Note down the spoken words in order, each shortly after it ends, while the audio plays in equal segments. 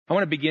I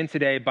want to begin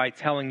today by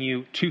telling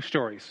you two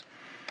stories.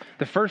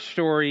 The first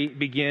story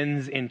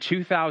begins in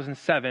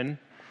 2007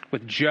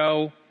 with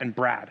Joe and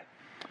Brad.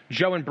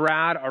 Joe and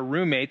Brad are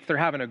roommates. They're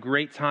having a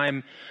great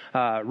time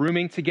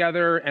rooming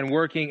together and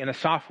working in the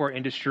software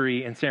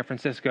industry in San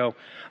Francisco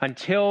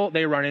until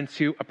they run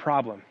into a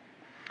problem.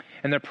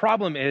 And the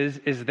problem is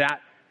that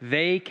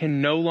they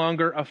can no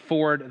longer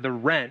afford the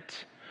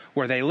rent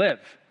where they live.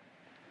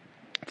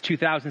 It's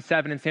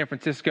 2007 in San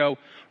Francisco.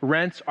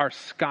 Rents are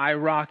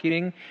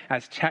skyrocketing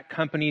as tech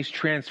companies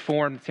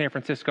transform the San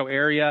Francisco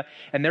area,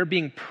 and they're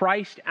being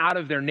priced out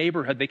of their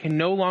neighborhood. They can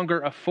no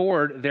longer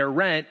afford their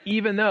rent,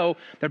 even though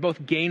they're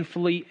both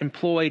gainfully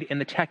employed in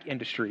the tech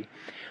industry.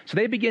 So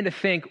they begin to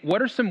think,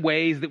 what are some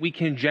ways that we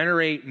can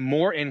generate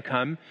more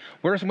income?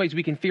 What are some ways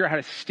we can figure out how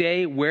to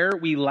stay where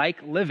we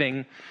like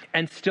living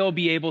and still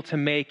be able to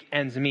make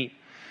ends meet?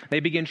 They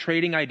begin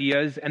trading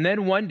ideas, and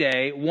then one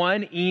day,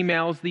 one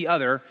emails the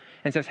other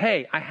and says,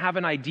 hey, I have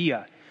an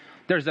idea.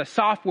 There's a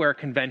software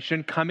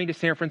convention coming to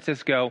San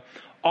Francisco.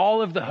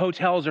 All of the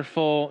hotels are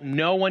full.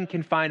 No one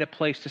can find a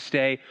place to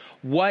stay.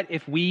 What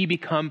if we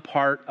become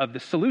part of the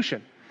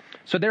solution?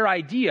 So their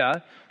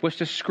idea was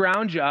to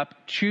scrounge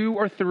up 2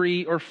 or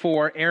 3 or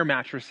 4 air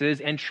mattresses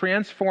and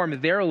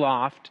transform their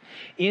loft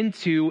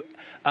into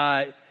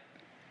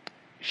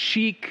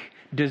chic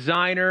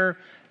designer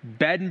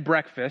bed and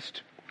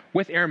breakfast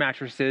with air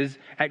mattresses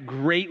at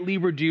greatly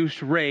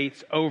reduced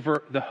rates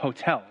over the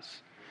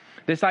hotels.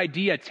 This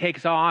idea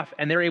takes off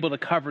and they're able to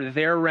cover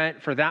their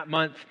rent for that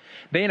month.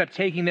 They end up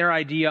taking their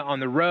idea on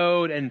the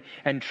road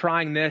and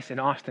trying this in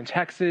Austin,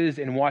 Texas,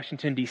 in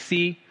Washington,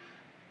 D.C.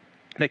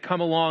 They come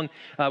along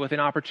with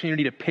an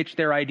opportunity to pitch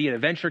their idea to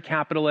venture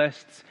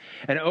capitalists.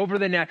 And over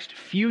the next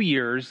few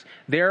years,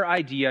 their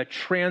idea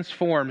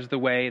transforms the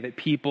way that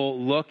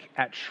people look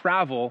at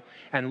travel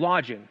and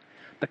lodging.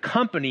 The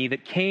company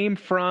that came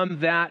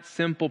from that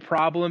simple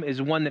problem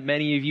is one that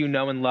many of you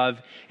know and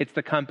love. It's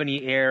the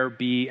company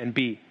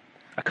Airbnb,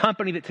 a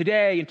company that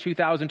today in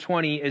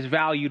 2020 is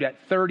valued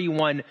at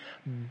 $31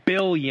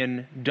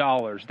 billion.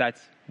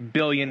 That's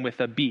billion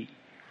with a B.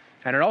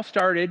 And it all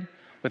started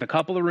with a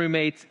couple of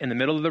roommates in the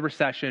middle of the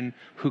recession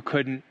who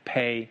couldn't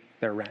pay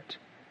their rent.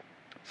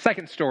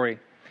 Second story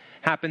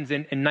happens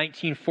in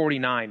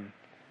 1949.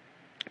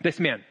 This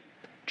man,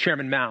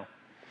 Chairman Mao,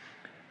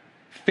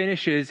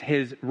 finishes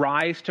his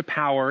rise to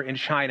power in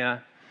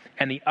China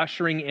and the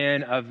ushering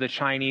in of the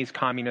Chinese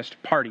Communist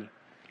Party,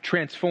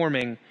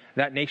 transforming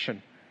that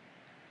nation.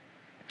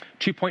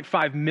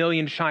 2.5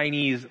 million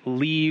Chinese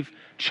leave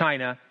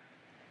China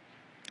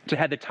to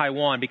head to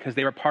Taiwan because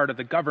they were part of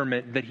the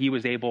government that he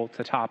was able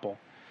to topple.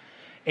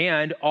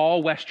 And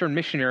all Western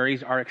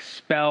missionaries are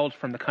expelled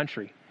from the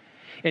country.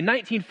 In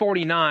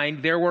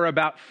 1949, there were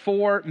about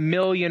 4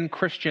 million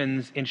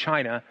Christians in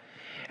China,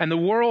 and the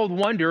world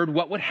wondered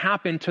what would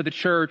happen to the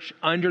church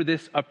under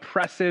this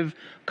oppressive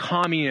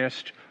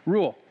communist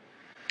rule.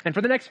 And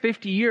for the next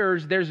 50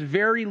 years, there's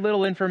very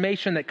little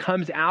information that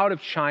comes out of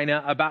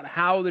China about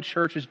how the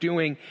church is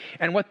doing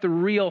and what the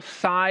real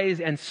size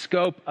and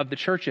scope of the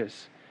church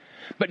is.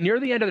 But near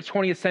the end of the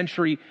 20th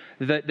century,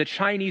 the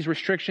Chinese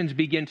restrictions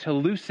begin to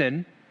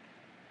loosen,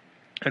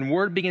 and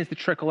word begins to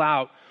trickle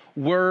out,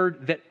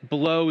 word that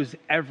blows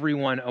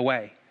everyone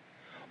away.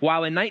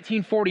 While in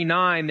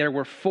 1949, there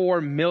were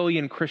 4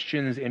 million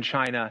Christians in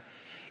China,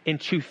 in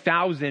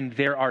 2000,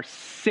 there are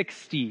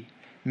 60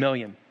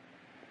 million.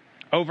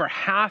 Over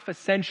half a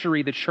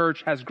century, the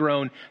church has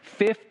grown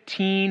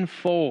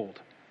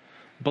 15-fold,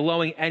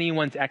 blowing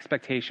anyone's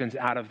expectations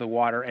out of the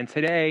water. And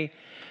today,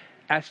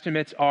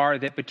 estimates are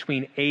that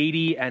between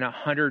 80 and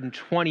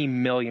 120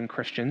 million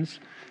Christians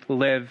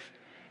live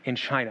in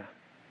China.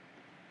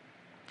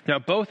 Now,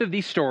 both of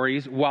these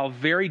stories, while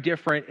very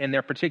different in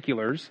their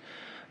particulars,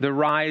 the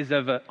rise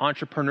of an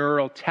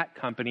entrepreneurial tech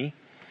company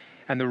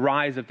and the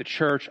rise of the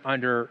church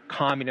under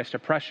communist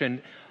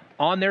oppression,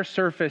 on their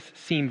surface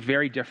seem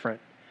very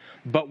different.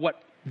 But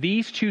what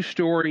these two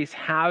stories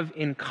have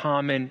in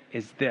common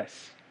is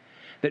this,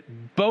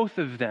 that both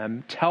of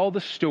them tell the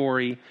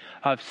story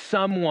of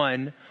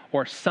someone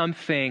or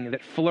something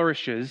that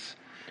flourishes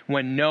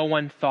when no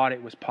one thought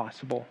it was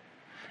possible.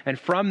 And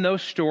from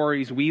those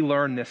stories, we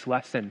learn this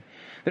lesson,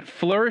 that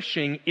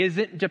flourishing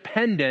isn't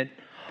dependent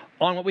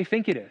on what we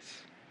think it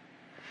is.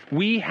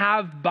 We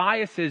have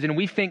biases and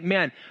we think,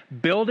 man,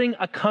 building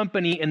a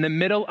company in the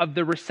middle of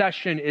the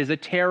recession is a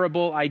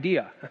terrible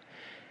idea,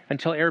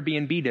 until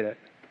Airbnb did it.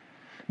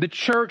 The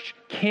church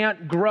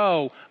can't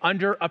grow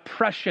under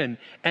oppression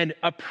and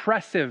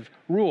oppressive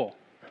rule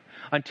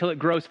until it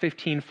grows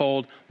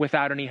 15-fold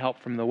without any help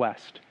from the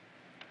West.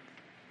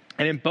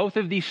 And in both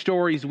of these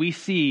stories, we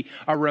see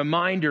a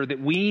reminder that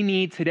we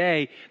need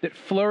today that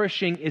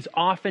flourishing is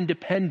often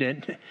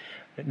dependent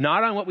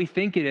not on what we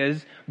think it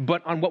is,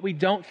 but on what we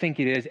don't think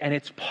it is. And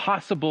it's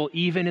possible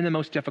even in the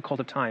most difficult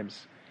of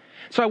times.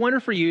 So I wonder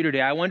for you today,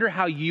 I wonder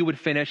how you would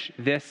finish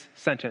this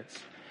sentence.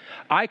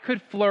 I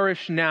could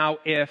flourish now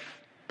if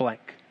blank.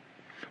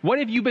 What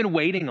have you been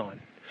waiting on?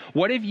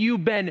 What have you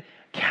been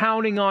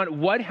counting on?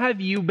 What have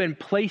you been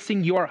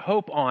placing your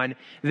hope on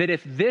that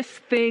if this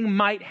thing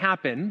might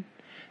happen,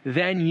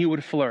 then you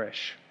would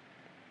flourish?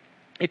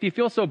 If you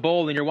feel so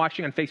bold and you're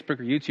watching on Facebook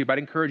or YouTube, I'd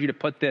encourage you to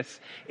put this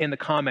in the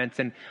comments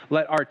and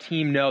let our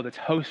team know that's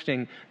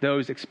hosting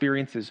those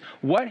experiences.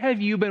 What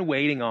have you been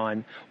waiting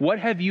on? What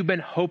have you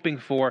been hoping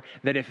for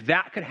that if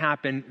that could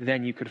happen,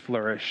 then you could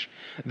flourish?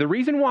 The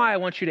reason why I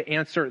want you to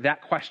answer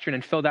that question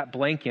and fill that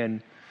blank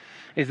in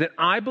is that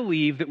I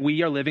believe that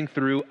we are living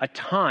through a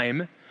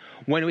time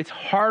when it's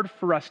hard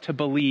for us to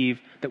believe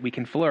that we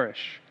can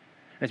flourish.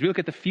 As we look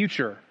at the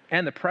future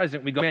and the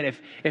present, we go, man,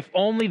 if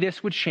only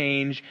this would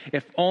change,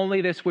 if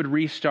only this would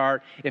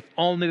restart, if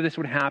only this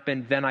would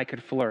happen, then I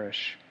could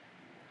flourish.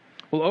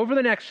 Well, over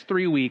the next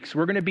 3 weeks,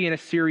 we're going to be in a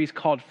series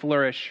called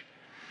Flourish,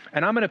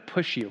 and I'm going to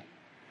push you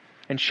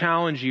and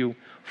challenge you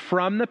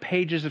from the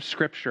pages of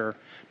Scripture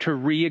to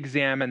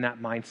re-examine that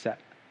mindset.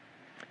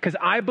 Because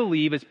I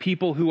believe as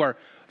people who are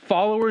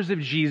followers of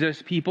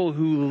Jesus, people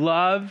who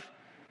love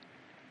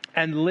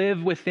and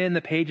live within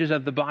the pages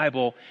of the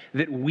Bible,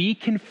 that we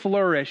can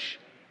flourish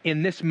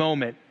in this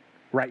moment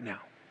right now.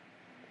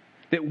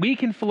 That we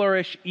can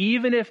flourish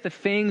even if the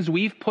things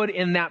we've put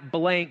in that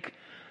blank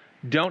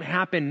don't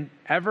happen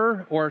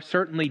ever, or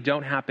certainly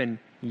don't happen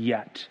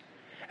yet.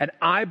 And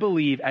I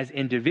believe as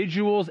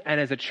individuals and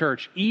as a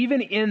church,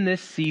 even in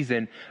this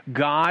season,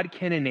 God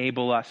can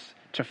enable us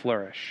to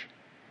flourish.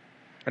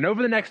 And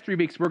over the next 3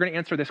 weeks, we're going to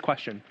answer this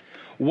question.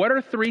 What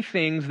are 3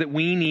 things that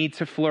we need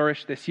to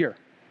flourish this year?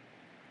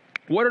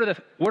 What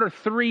are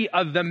 3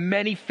 of the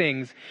many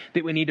things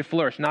that we need to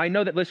flourish? Now, I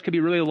know that list could be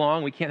really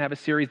long. We can't have a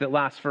series that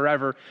lasts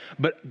forever.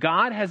 But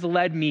God has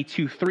led me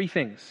to 3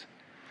 things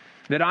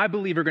that I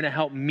believe are going to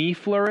help me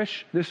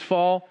flourish this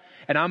fall.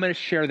 And I'm going to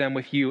share them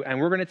with you. And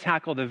we're going to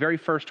tackle the very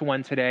first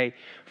one today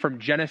from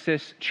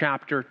Genesis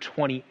chapter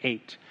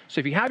 28. So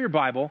if you have your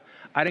Bible,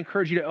 I'd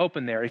encourage you to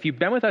open there. If you've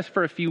been with us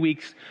for a few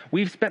weeks,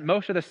 we've spent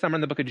most of the summer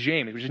in the book of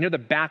James, which is near the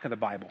back of the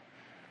Bible.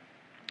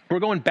 We're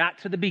going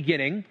back to the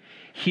beginning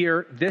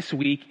here this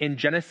week in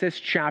Genesis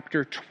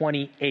chapter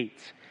 28.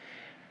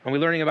 And we're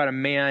learning about a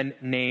man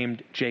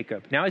named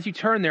Jacob. Now, as you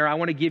turn there, I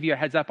want to give you a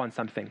heads up on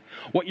something.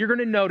 What you're going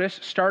to notice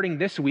starting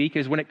this week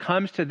is when it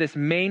comes to this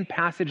main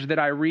passage that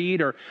I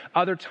read, or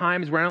other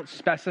times where I don't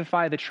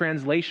specify the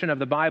translation of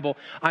the Bible,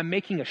 I'm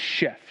making a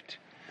shift.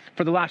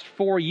 For the last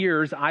 4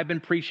 years, I've been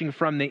preaching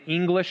from the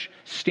English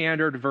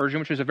Standard Version,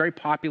 which is a very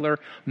popular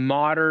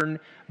modern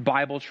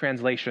Bible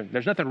translation.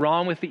 There's nothing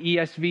wrong with the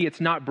ESV.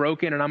 It's not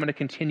broken, and I'm going to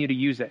continue to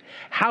use it.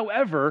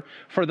 However,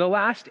 for the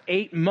last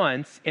 8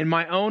 months, in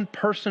my own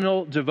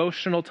personal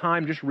devotional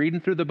time, just reading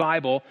through the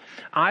Bible,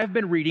 I've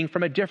been reading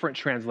from a different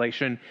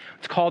translation.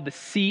 It's called the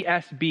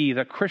CSB,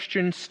 the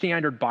Christian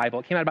Standard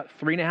Bible. It came out about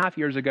 3.5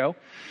 years ago.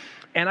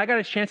 And I got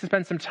a chance to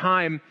spend some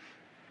time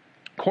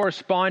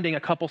corresponding a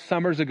couple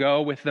summers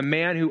ago with the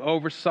man who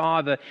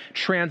oversaw the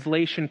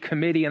translation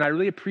committee, and I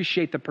really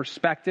appreciate the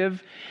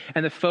perspective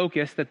and the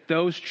focus that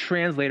those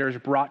translators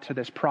brought to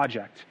this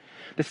project.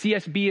 The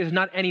CSB is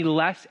not any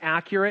less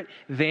accurate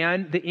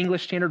than the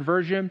English Standard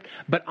Version,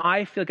 but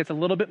I feel like it's a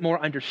little bit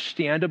more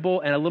understandable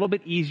and a little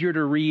bit easier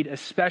to read,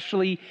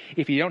 especially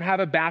if you don't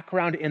have a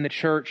background in the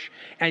church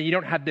and you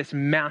don't have this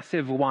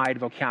massive wide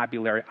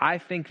vocabulary. I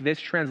think this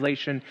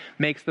translation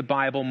makes the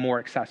Bible more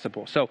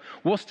accessible. So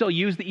we'll still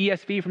use the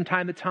ESV from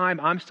time to time.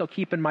 I'm still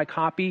keeping my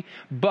copy,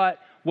 but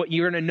what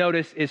you're going to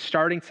notice is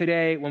starting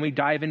today, when we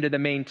dive into the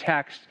main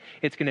text,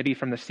 it's going to be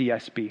from the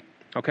CSB.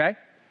 Okay?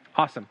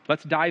 Awesome.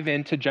 Let's dive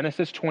into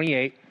Genesis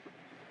 28,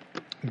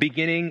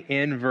 beginning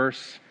in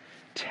verse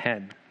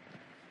 10.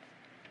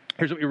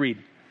 Here's what we read.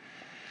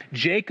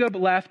 Jacob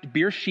left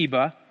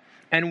Beersheba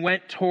and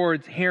went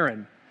towards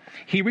Haran.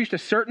 He reached a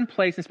certain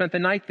place and spent the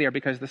night there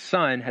because the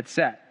sun had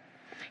set.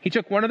 He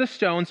took one of the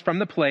stones from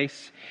the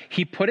place.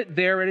 He put it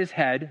there at his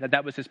head,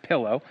 that was his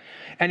pillow,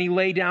 and he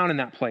lay down in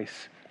that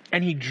place.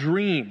 And he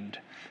dreamed.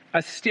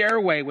 A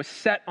stairway was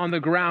set on the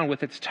ground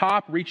with its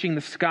top reaching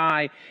the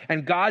sky,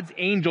 and God's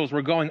angels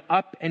were going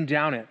up and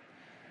down it.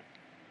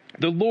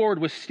 The Lord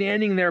was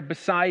standing there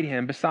beside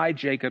him, beside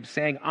Jacob,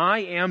 saying, I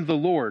am the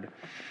Lord,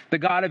 the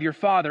God of your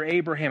father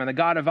Abraham and the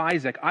God of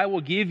Isaac. I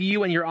will give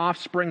you and your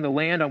offspring the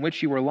land on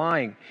which you are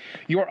lying.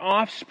 Your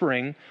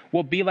offspring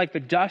will be like the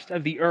dust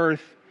of the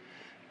earth,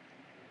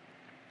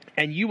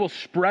 and you will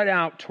spread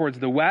out towards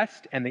the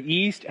west and the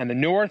east and the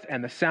north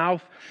and the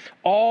south.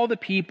 All the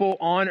people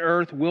on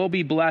earth will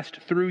be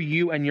blessed through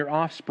you and your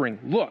offspring.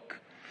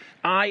 Look,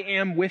 I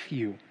am with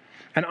you,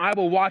 and I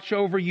will watch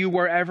over you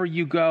wherever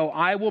you go.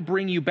 I will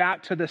bring you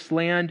back to this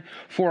land,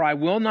 for I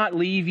will not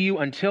leave you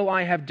until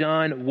I have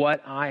done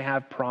what I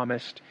have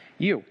promised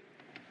you.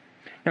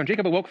 Now, when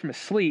Jacob awoke from his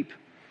sleep,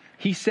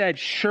 he said,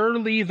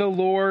 surely the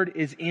Lord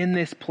is in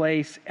this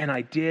place, and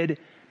I did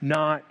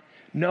not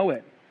know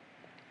it.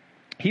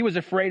 He was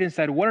afraid and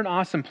said, what an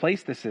awesome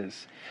place this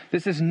is.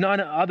 This is none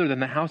other than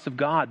the house of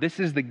God. This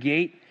is the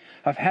gate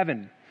of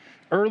heaven.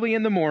 Early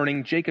in the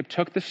morning, Jacob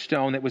took the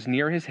stone that was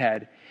near his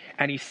head,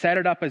 and he set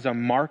it up as a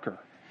marker.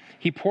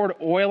 He poured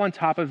oil on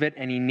top of it,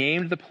 and he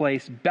named the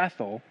place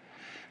Bethel,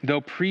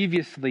 though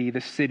previously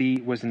the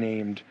city was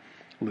named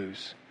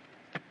Luz.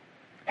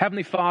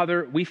 Heavenly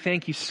Father, we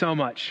thank you so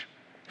much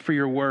for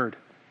your word.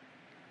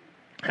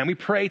 And we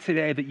pray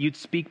today that you'd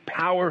speak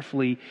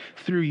powerfully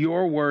through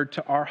your word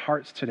to our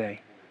hearts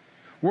today.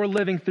 We're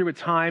living through a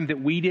time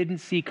that we didn't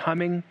see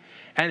coming,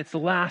 and it's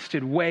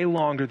lasted way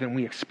longer than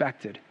we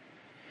expected.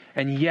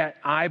 And yet,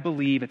 I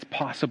believe it's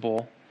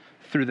possible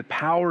through the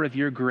power of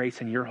your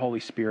grace and your Holy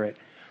Spirit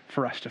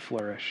for us to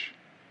flourish.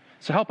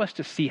 So help us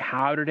to see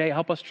how today.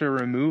 Help us to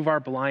remove our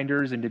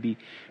blinders and to be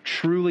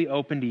truly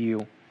open to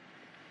you.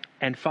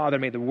 And Father,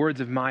 may the words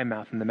of my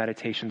mouth and the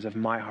meditations of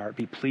my heart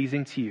be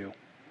pleasing to you.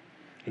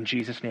 In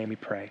Jesus' name we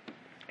pray.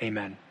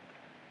 Amen.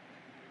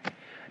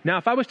 Now,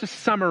 if I was to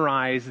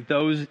summarize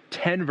those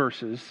 10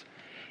 verses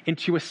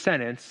into a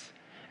sentence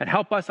and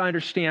help us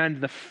understand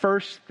the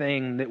first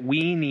thing that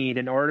we need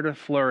in order to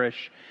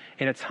flourish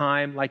in a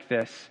time like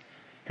this,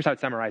 here's how I'd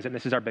summarize it, and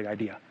this is our big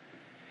idea.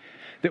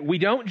 That we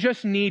don't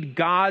just need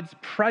God's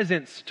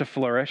presence to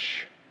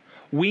flourish,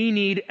 we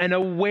need an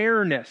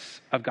awareness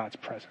of God's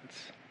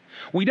presence.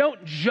 We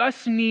don't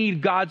just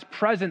need God's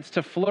presence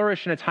to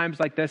flourish in times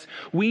like this.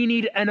 We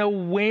need an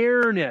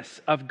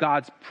awareness of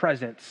God's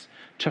presence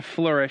to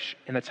flourish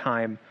in a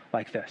time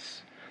like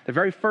this. The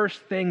very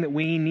first thing that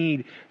we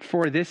need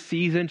for this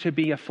season to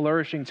be a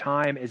flourishing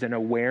time is an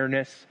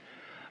awareness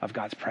of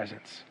God's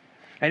presence.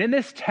 And in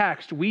this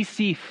text, we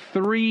see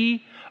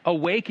 3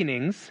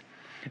 awakenings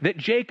that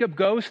Jacob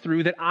goes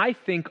through that I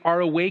think are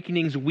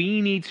awakenings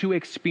we need to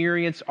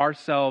experience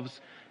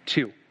ourselves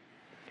too.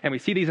 And we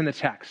see these in the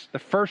text. The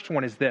first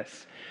one is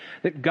this,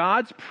 that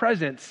God's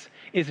presence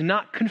is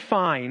not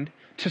confined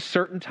to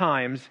certain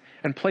times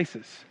and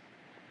places.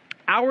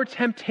 Our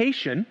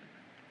temptation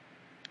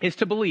is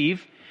to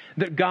believe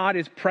that God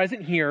is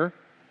present here,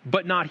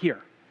 but not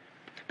here.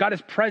 God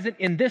is present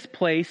in this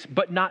place,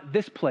 but not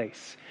this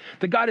place.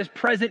 That God is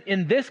present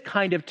in this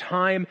kind of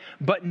time,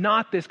 but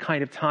not this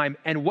kind of time.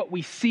 And what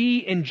we see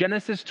in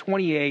Genesis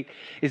 28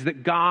 is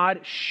that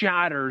God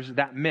shatters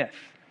that myth.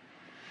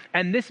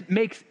 And this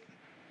makes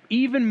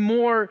even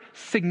more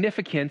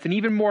significance and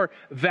even more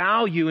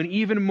value and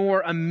even more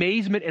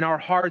amazement in our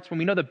hearts when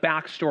we know the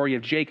backstory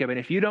of Jacob. And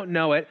if you don't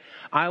know it,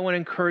 I want to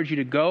encourage you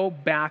to go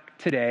back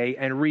today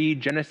and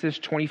read Genesis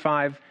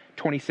 25,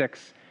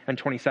 26, and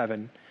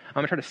 27. I'm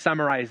going to try to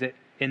summarize it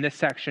in this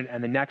section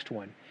and the next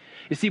one.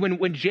 You see,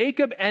 when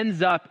Jacob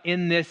ends up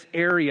in this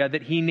area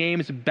that he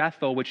names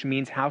Bethel, which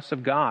means house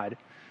of God,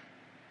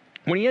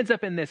 when he ends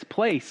up in this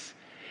place,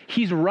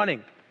 he's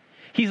running.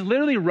 He's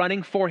literally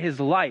running for his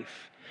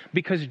life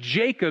because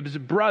Jacob's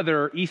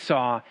brother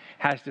Esau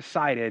has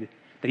decided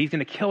that he's going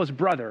to kill his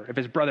brother if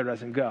his brother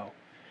doesn't go.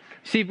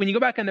 See, when you go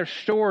back in their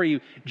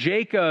story,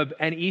 Jacob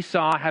and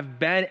Esau have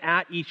been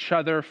at each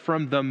other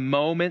from the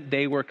moment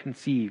they were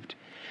conceived.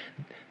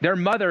 Their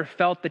mother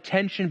felt the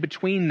tension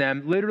between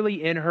them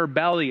literally in her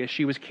belly as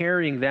she was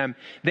carrying them.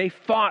 They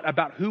fought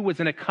about who was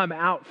going to come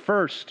out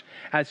first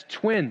as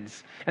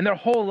twins. And their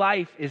whole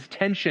life is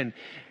tension.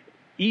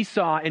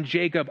 Esau and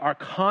Jacob are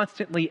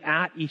constantly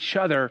at each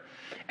other.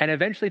 And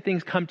eventually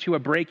things come to a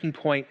breaking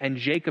point and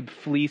Jacob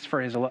flees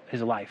for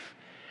his life.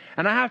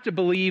 And I have to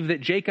believe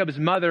that Jacob's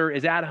mother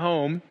is at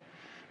home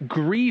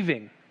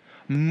grieving,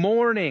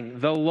 mourning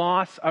the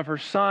loss of her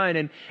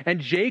son. And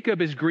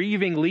Jacob is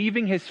grieving,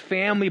 leaving his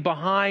family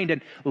behind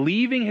and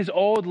leaving his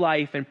old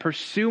life and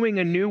pursuing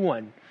a new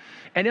one.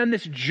 And on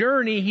this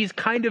journey, he's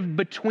kind of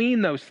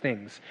between those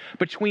things,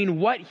 between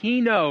what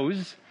he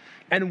knows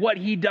and what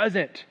he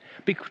doesn't,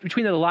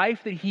 between the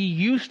life that he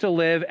used to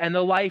live and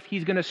the life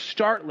he's going to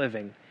start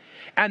living.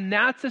 And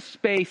that's a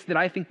space that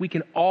I think we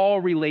can all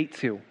relate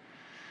to.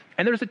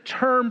 And there's a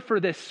term for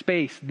this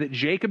space that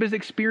Jacob is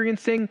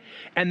experiencing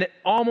and that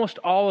almost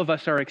all of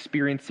us are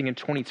experiencing in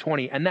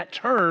 2020. And that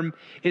term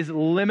is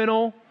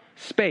liminal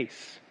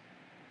space.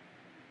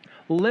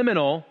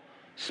 Liminal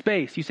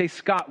space. You say,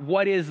 Scott,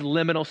 what is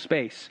liminal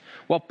space?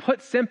 Well,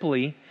 put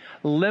simply,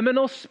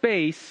 liminal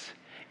space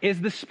is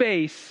the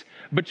space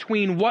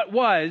between what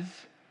was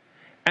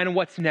and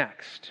what's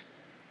next.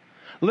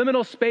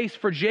 Liminal space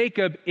for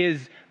Jacob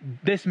is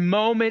this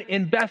moment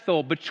in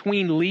Bethel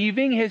between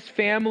leaving his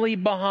family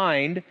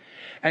behind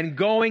and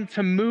going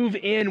to move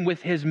in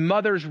with his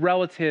mother's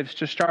relatives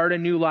to start a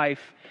new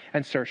life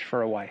and search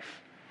for a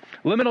wife.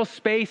 Liminal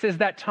space is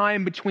that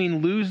time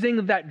between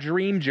losing that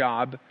dream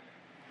job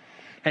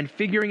and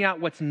figuring out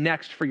what's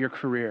next for your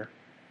career.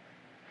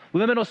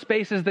 Liminal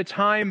space is the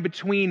time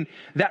between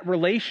that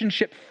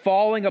relationship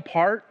falling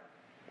apart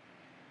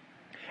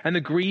and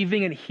the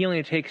grieving and healing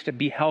it takes to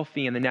be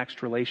healthy in the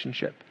next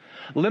relationship.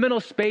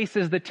 Liminal space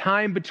is the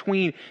time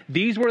between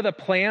these were the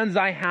plans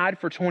I had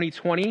for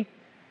 2020,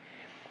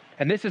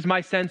 and this is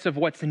my sense of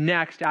what's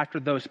next after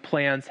those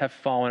plans have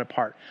fallen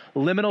apart.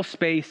 Liminal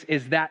space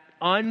is that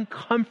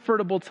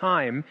uncomfortable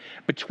time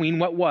between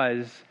what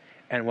was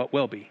and what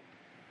will be.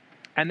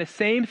 And the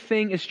same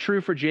thing is true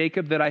for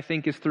Jacob that I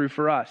think is true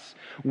for us.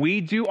 We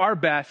do our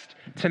best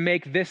to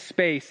make this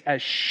space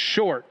as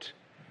short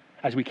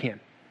as we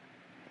can.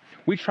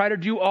 We try to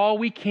do all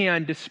we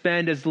can to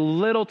spend as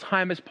little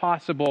time as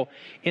possible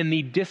in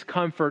the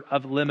discomfort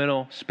of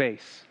liminal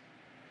space.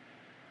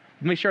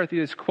 Let me share with you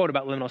this quote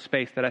about liminal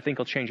space that I think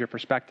will change your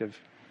perspective.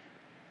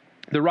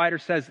 The writer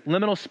says,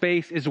 liminal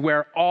space is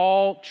where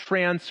all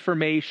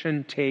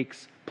transformation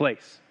takes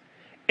place,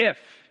 if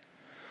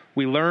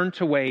we learn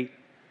to wait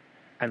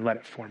and let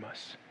it form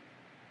us.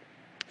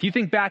 If you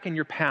think back in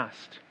your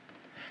past,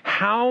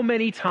 how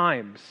many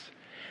times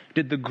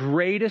did the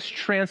greatest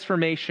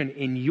transformation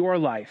in your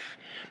life,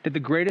 did the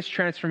greatest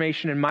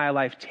transformation in my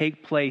life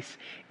take place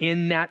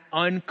in that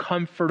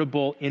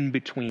uncomfortable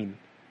in-between,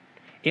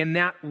 in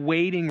that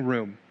waiting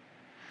room,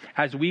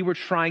 as we were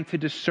trying to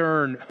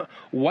discern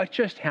what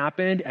just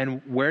happened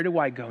and where do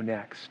I go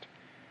next?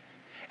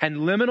 And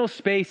liminal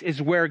space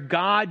is where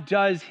God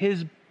does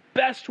his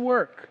best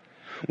work,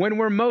 when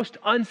we're most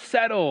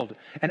unsettled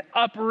and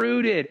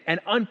uprooted and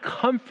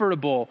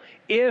uncomfortable,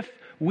 if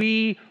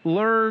we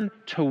learn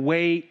to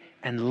wait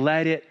and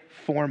let it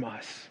form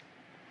us.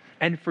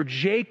 And for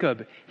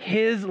Jacob,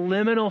 his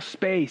liminal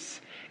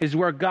space is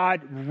where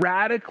God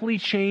radically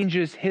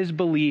changes his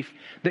belief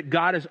that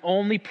God is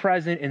only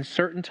present in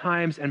certain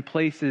times and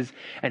places,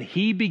 and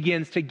he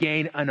begins to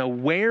gain an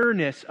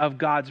awareness of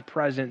God's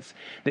presence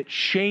that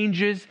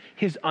changes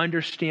his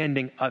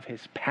understanding of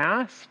his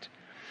past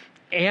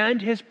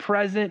and his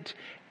present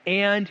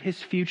and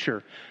his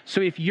future.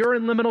 So if you're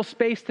in liminal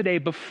space today,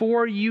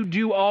 before you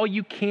do all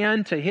you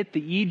can to hit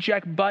the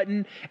eject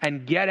button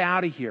and get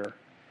out of here,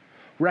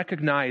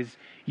 recognize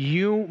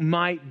you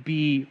might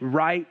be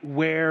right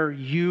where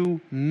you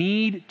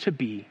need to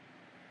be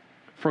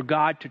for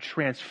God to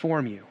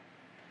transform you,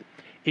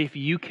 if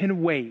you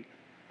can wait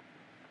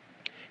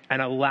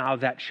and allow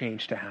that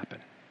change to happen.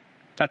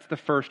 That's the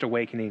first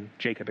awakening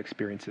Jacob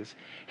experiences.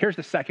 Here's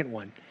the second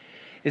one,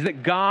 is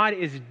that God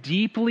is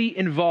deeply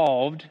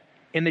involved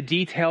in the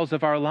details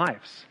of our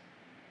lives.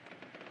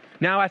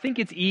 Now, I think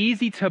it's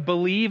easy to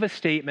believe a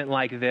statement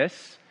like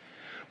this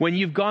when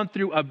you've gone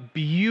through a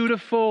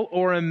beautiful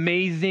or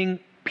amazing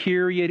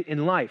period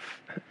in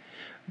life.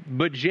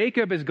 But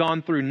Jacob has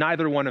gone through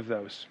neither one of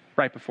those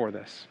right before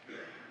this.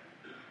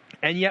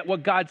 And yet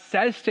what God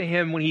says to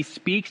him when he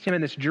speaks to him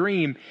in this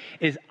dream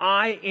is,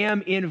 I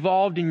am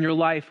involved in your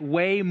life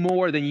way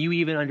more than you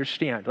even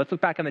understand. Let's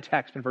look back on the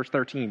text in verse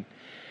 13.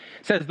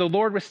 It says, the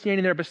Lord was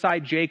standing there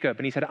beside Jacob,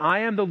 and he said, I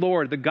am the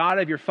Lord, the God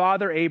of your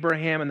father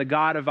Abraham and the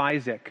God of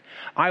Isaac.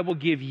 I will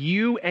give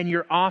you and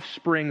your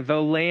offspring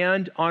the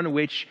land on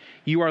which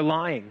you are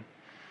lying.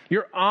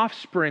 Your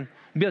offspring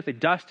will be like the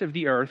dust of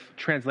the earth,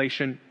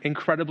 translation,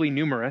 incredibly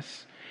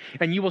numerous,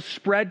 and you will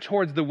spread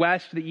towards the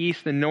west, the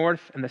east, the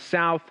north, and the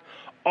south.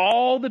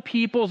 All the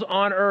peoples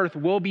on earth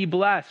will be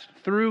blessed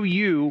through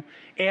you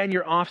and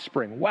your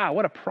offspring. Wow,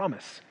 what a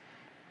promise.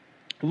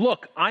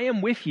 Look, I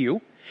am with you,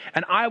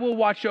 and I will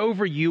watch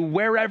over you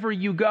wherever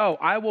you go.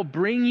 I will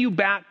bring you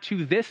back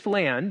to this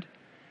land,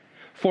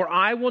 for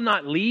I will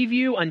not leave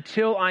you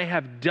until I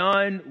have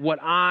done what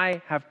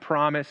I have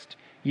promised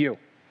you.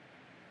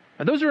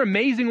 Now, those are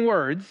amazing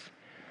words.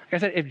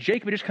 Like I said, if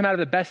Jacob had just come out of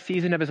the best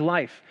season of his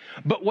life.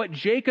 But what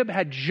Jacob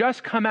had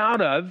just come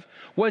out of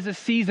was a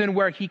season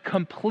where he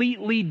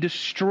completely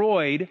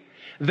destroyed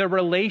the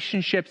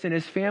relationships in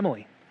his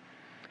family.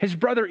 His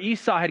brother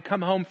Esau had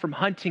come home from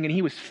hunting and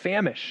he was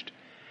famished.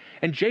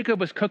 And Jacob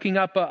was cooking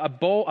up a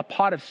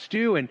pot of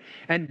stew.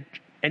 And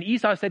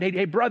Esau said,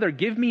 hey, brother,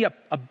 give me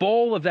a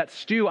bowl of that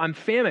stew. I'm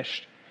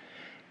famished.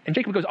 And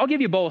Jacob goes, I'll give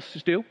you a bowl of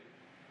stew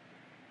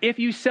if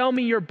you sell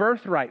me your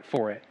birthright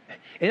for it.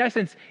 In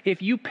essence,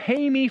 if you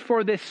pay me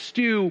for this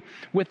stew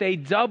with a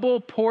double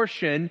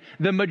portion,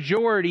 the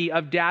majority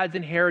of dad's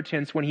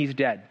inheritance when he's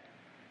dead.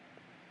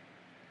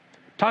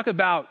 Talk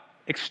about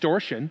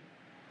extortion.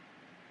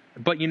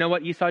 But you know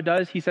what Esau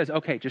does? He says,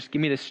 okay, just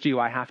give me the stew.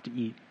 I have to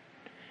eat.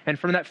 And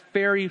from that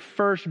very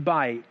first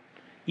bite,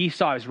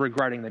 Esau is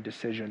regretting the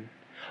decision.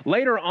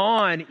 Later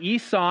on,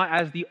 Esau,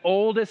 as the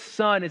oldest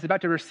son, is about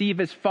to receive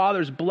his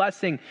father's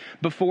blessing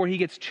before he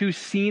gets too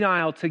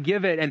senile to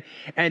give it.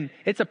 And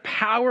it's a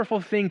powerful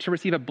thing to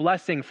receive a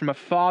blessing from a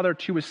father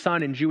to his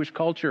son in Jewish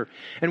culture.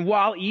 And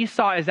while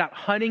Esau is out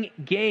hunting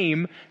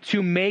game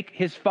to make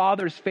his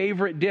father's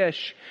favorite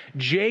dish,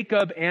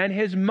 Jacob and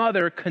his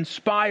mother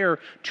conspire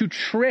to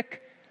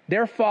trick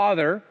their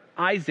father,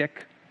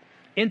 Isaac,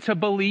 into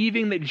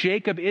believing that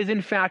Jacob is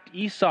in fact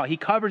Esau. He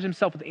covers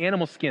himself with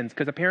animal skins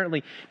because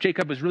apparently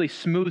Jacob was really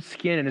smooth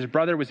skinned and his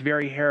brother was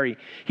very hairy.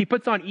 He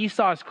puts on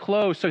Esau's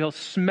clothes so he'll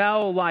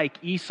smell like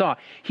Esau.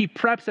 He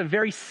preps a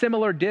very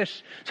similar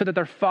dish so that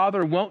their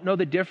father won't know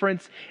the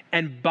difference.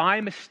 And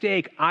by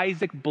mistake,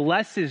 Isaac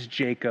blesses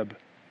Jacob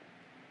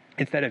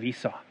instead of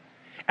Esau.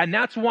 And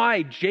that's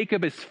why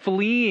Jacob is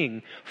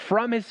fleeing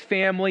from his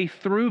family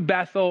through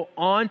Bethel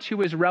onto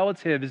his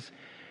relatives,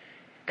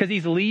 because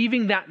he's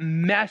leaving that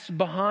mess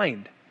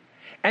behind.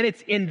 And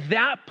it's in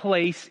that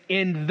place,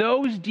 in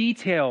those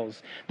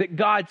details, that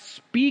God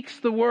speaks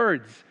the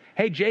words,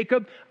 hey,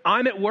 Jacob,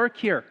 I'm at work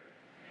here.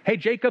 Hey,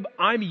 Jacob,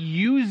 I'm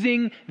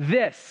using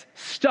this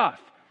stuff.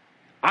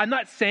 I'm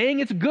not saying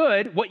it's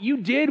good. What you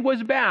did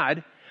was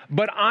bad,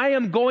 but I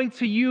am going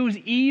to use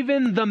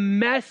even the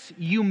mess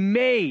you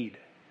made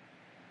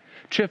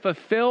to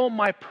fulfill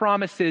my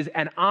promises,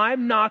 and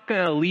I'm not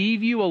going to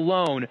leave you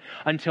alone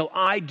until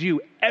I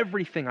do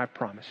everything I've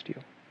promised you.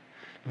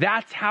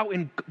 That's how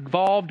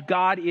involved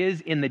God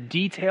is in the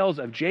details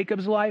of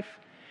Jacob's life,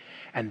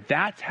 and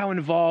that's how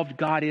involved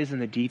God is in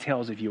the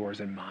details of yours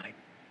and mine.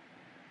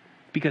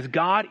 Because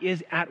God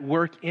is at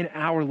work in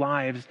our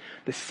lives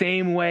the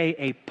same way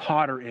a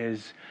potter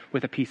is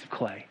with a piece of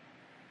clay.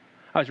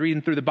 I was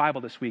reading through the Bible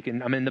this week,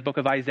 and I'm in the book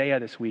of Isaiah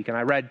this week, and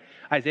I read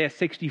Isaiah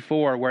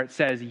 64, where it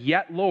says,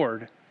 "Yet,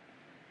 Lord,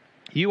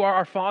 you are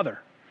our Father.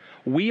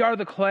 We are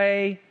the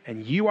clay,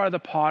 and you are the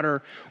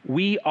potter.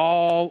 We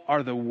all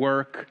are the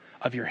work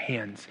of your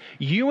hands."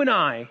 You and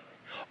I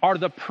are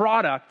the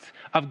product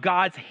of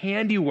God's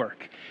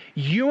handiwork.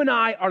 You and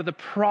I are the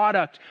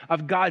product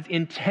of God's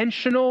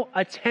intentional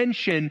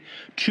attention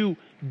to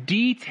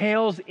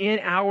details in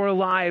our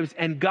lives.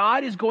 And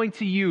God is going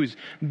to use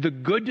the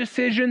good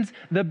decisions,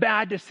 the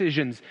bad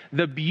decisions,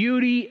 the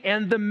beauty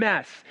and the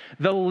mess,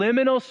 the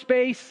liminal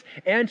space,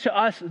 and to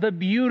us, the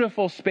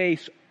beautiful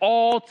space,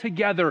 all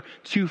together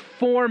to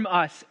form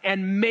us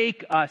and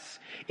make us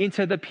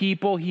into the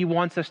people he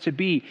wants us to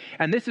be.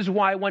 And this is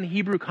why one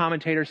Hebrew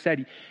commentator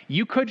said,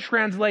 you could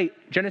translate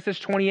Genesis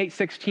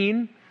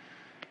 28:16,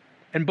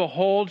 "And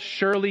behold,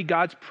 surely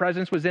God's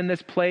presence was in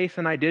this place,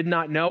 and I did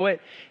not know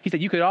it." He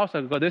said, you could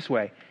also go this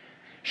way.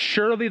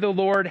 "Surely the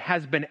Lord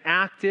has been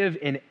active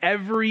in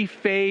every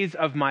phase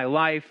of my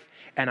life,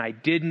 and I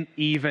didn't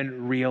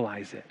even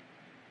realize it."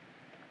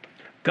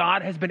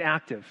 God has been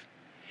active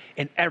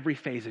in every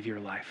phase of your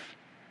life,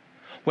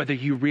 whether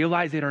you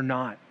realize it or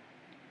not.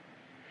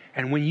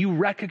 And when you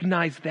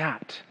recognize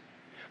that,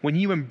 when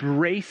you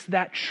embrace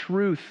that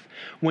truth,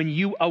 when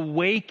you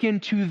awaken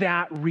to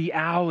that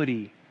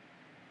reality,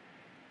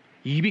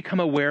 you become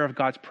aware of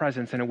God's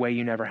presence in a way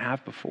you never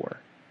have before.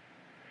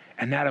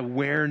 And that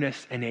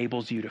awareness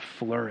enables you to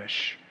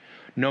flourish,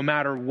 no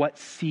matter what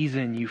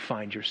season you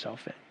find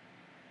yourself in.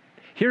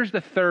 Here's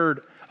the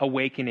third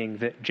awakening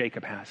that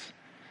Jacob has.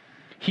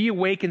 He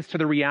awakens to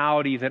the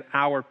reality that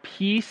our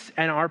peace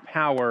and our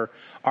power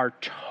are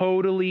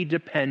totally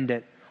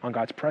dependent on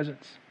God's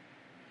presence.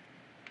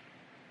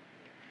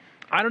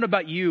 I don't know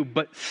about you,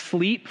 but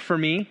sleep for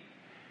me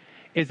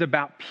is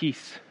about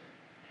peace.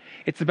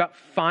 It's about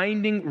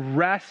finding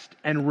rest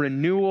and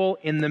renewal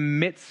in the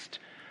midst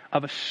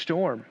of a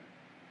storm.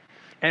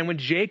 And when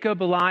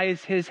Jacob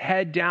lies his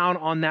head down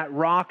on that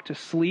rock to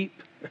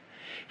sleep,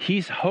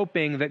 he's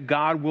hoping that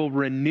God will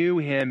renew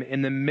him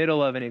in the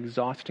middle of an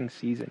exhausting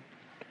season.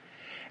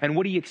 And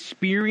what he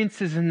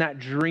experiences in that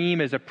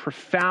dream is a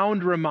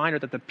profound reminder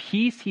that the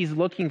peace he's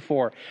looking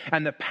for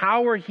and the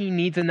power he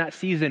needs in that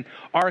season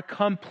are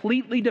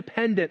completely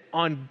dependent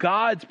on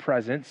God's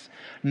presence,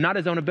 not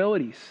his own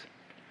abilities.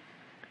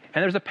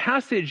 And there's a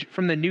passage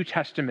from the New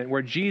Testament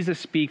where Jesus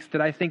speaks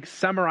that I think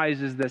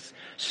summarizes this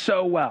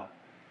so well.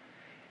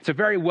 It's a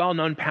very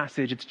well-known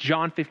passage. It's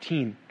John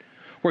 15,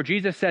 where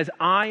Jesus says,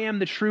 "I am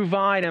the true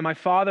vine and my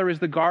Father is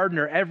the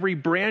gardener. Every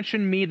branch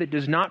in me that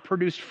does not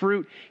produce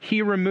fruit,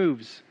 he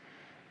removes.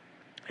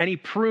 And he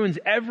prunes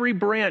every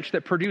branch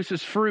that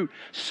produces fruit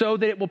so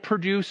that it will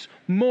produce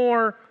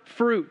more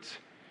fruit.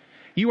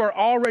 You are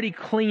already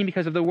clean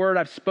because of the word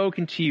I've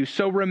spoken to you.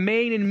 So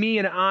remain in me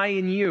and I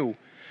in you.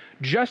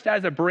 Just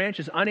as a branch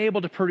is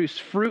unable to produce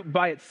fruit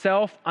by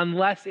itself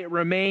unless it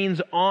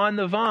remains on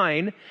the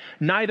vine,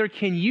 neither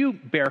can you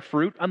bear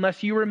fruit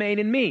unless you remain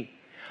in me.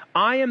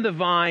 I am the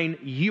vine,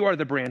 you are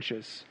the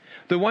branches.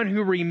 The one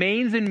who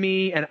remains in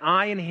me and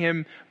I in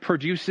him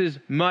produces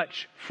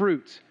much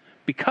fruit,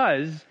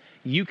 because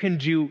you can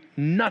do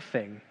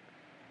nothing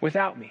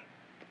without me."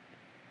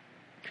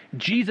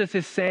 Jesus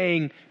is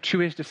saying to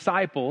his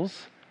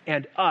disciples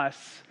and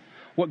us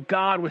what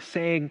God was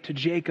saying to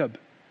Jacob.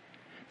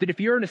 That if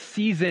you're in a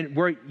season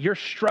where you're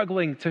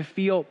struggling to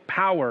feel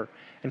power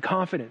and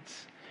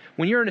confidence,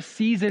 when you're in a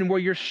season where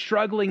you're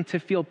struggling to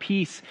feel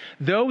peace,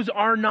 those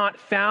are not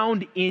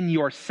found in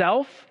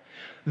yourself.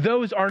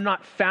 Those are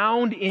not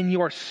found in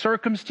your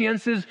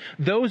circumstances.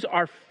 Those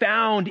are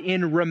found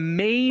in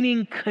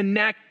remaining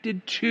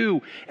connected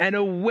to and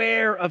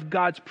aware of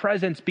God's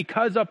presence.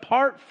 Because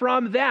apart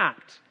from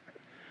that,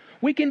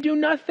 we can do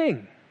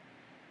nothing.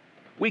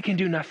 We can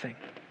do nothing.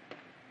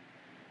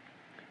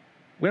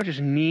 We don't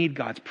just need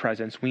God's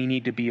presence, we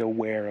need to be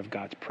aware of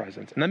God's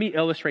presence. And let me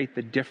illustrate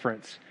the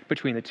difference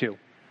between the two.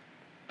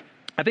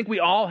 I think we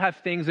all have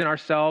things in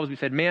ourselves. We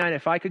said, man,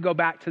 if I could go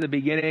back to the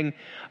beginning,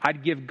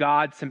 I'd give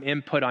God some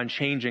input on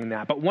changing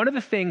that. But one of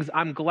the things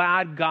I'm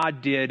glad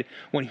God did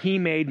when he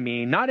made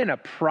me, not in a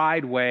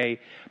pride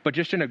way, but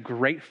just in a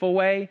grateful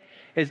way,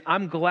 is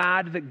I'm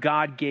glad that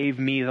God gave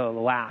me the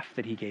laugh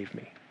that he gave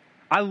me.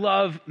 I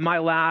love my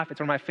laugh. It's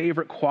one of my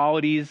favorite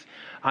qualities.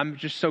 I'm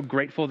just so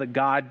grateful that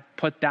God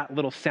put that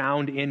little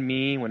sound in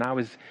me when I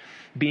was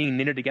being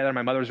knitted together in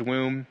my mother's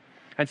womb.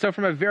 And so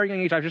from a very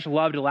young age, I've just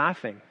loved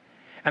laughing.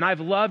 And I've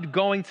loved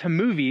going to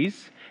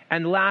movies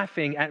and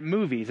laughing at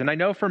movies. And I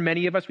know for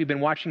many of us, we've been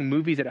watching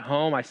movies at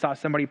home. I saw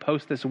somebody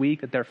post this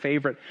week that their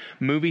favorite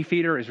movie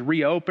theater is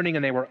reopening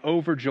and they were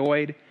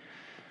overjoyed.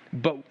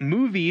 But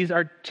movies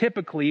are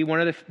typically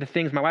one of the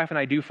things my wife and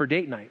I do for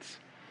date nights.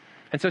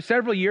 And so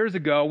several years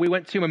ago, we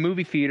went to a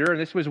movie theater,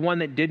 and this was one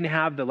that didn't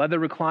have the leather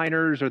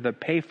recliners or the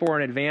pay for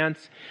in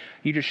advance.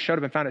 You just showed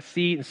up and found a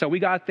seat. And so we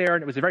got there,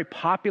 and it was a very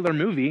popular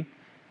movie.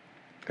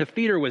 The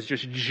theater was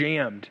just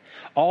jammed.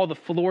 All the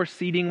floor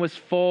seating was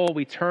full.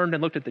 We turned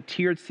and looked at the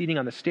tiered seating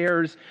on the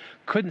stairs.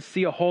 Couldn't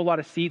see a whole lot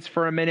of seats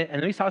for a minute.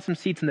 And then we saw some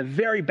seats in the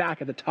very back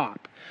at the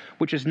top,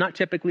 which is not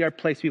typically our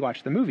place we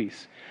watch the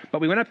movies. But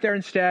we went up there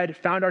instead,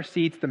 found our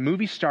seats. The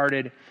movie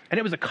started, and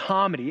it was a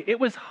comedy. It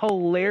was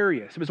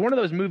hilarious. It was one of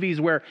those movies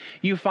where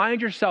you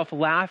find yourself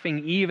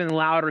laughing even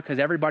louder because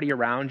everybody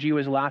around you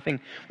is laughing.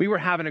 We were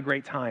having a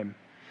great time.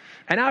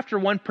 And after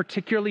one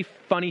particularly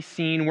funny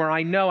scene where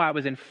I know I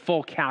was in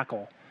full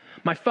cackle,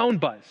 my phone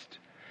buzzed.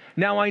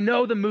 Now, I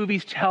know the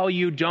movies tell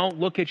you don't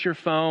look at your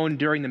phone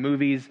during the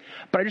movies,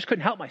 but I just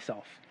couldn't help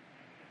myself.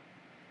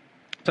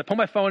 So I pulled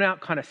my phone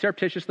out, kind of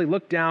surreptitiously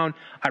looked down.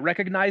 I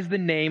recognized the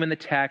name and the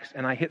text,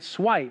 and I hit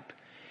swipe.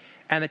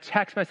 And the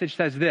text message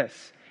says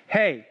this: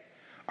 "Hey,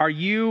 are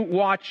you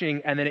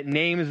watching?" And then it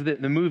names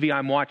the movie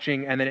I'm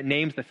watching, and then it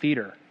names the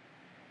theater.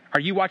 "Are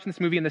you watching this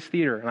movie in this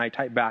theater?" And I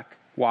type back,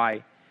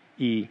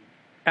 Y-E-S.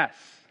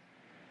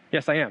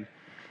 "Yes, I am."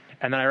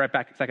 And then I write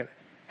back a second,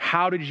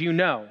 "How did you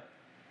know?"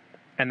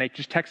 And they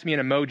just text me an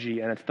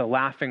emoji, and it's the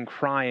laughing,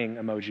 crying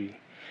emoji.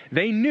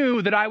 They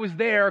knew that I was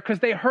there because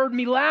they heard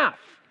me laugh.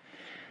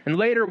 And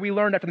later we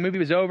learned after the movie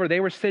was over, they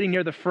were sitting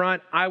near the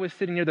front, I was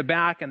sitting near the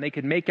back, and they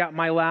could make out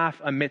my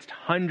laugh amidst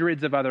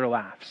hundreds of other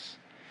laughs.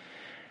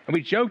 And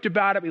we joked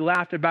about it, we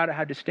laughed about it,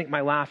 how distinct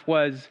my laugh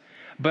was,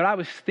 but I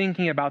was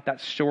thinking about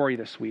that story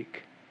this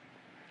week.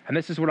 And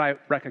this is what I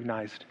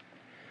recognized,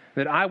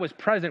 that I was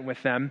present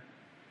with them,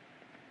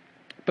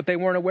 but they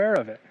weren't aware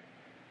of it.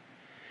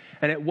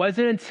 And it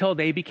wasn't until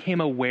they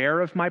became aware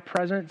of my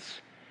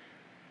presence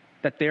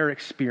that their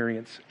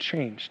experience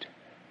changed.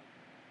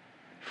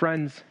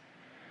 Friends,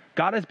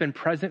 God has been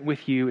present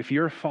with you if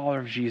you're a follower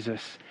of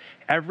Jesus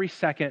every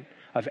second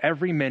of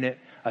every minute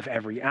of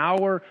every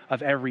hour,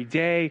 of every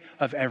day,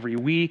 of every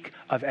week,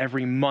 of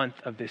every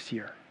month of this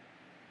year.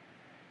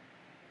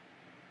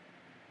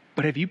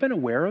 But have you been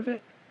aware of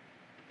it?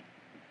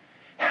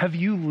 Have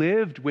you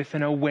lived with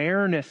an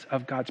awareness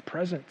of God's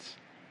presence?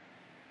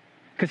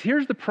 Because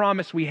here's the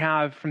promise we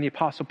have from the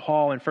Apostle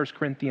Paul in 1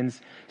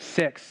 Corinthians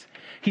 6.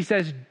 He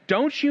says,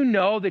 "Don't you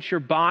know that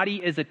your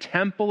body is a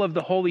temple of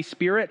the Holy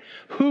Spirit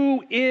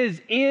who is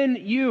in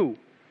you,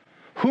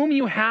 whom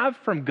you have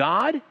from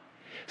God?"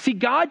 See,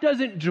 God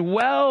doesn't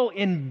dwell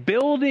in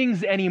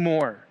buildings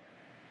anymore.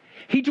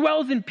 He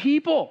dwells in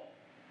people.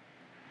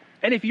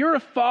 And if you're a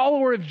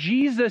follower of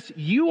Jesus,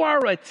 you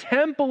are a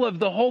temple of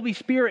the Holy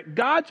Spirit.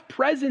 God's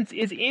presence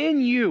is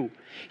in you.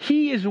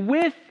 He is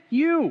with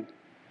you.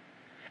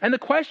 And the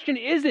question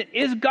isn't,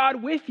 is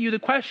God with you? The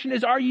question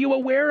is, are you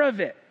aware of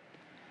it?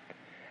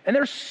 And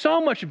there's so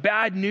much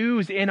bad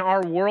news in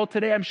our world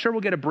today. I'm sure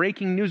we'll get a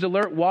breaking news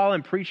alert while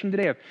I'm preaching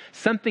today of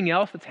something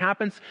else that's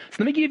happened. So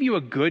let me give you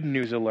a good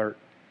news alert.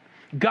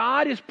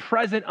 God is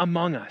present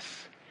among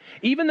us.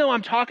 Even though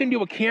I'm talking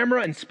to a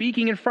camera and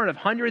speaking in front of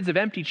hundreds of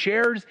empty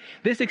chairs,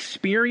 this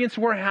experience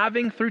we're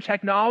having through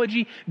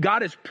technology,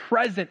 God is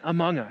present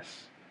among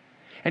us.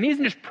 And He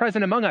isn't just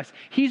present among us,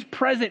 He's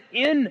present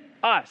in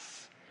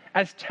us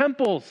as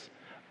temples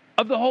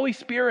of the Holy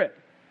Spirit.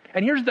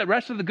 And here's the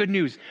rest of the good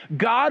news.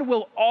 God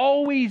will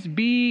always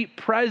be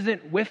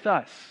present with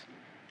us.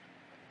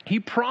 He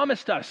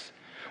promised us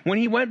when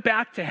He went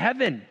back to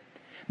heaven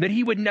that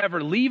He would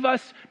never leave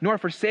us nor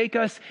forsake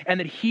us,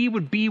 and that He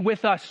would be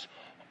with us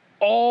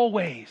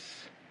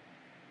always.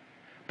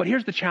 But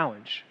here's the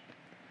challenge,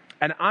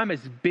 and I'm as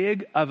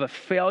big of a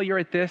failure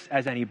at this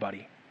as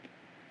anybody.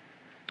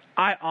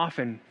 I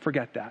often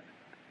forget that.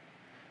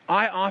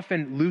 I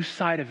often lose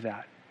sight of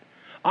that.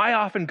 I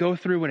often go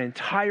through an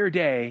entire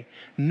day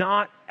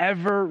not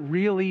ever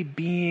really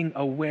being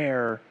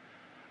aware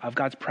of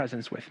God's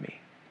presence with me.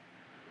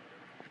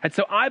 And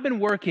so I've been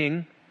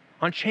working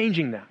on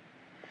changing that.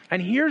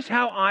 And here's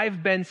how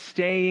I've been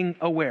staying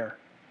aware.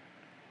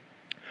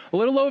 A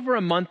little over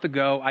a month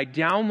ago, I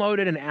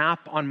downloaded an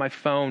app on my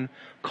phone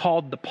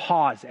called the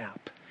Pause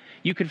app.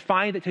 You can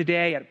find it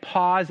today at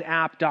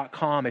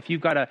pauseapp.com. If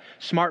you've got a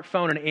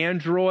smartphone, an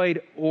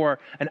Android or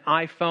an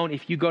iPhone,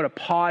 if you go to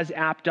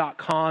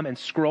pauseapp.com and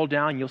scroll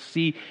down, you'll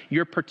see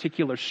your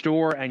particular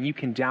store and you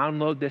can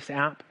download this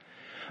app.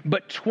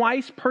 But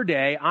twice per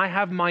day, I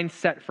have mine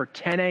set for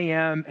 10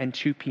 a.m. and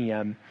 2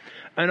 p.m.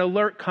 An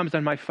alert comes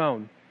on my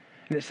phone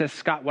and it says,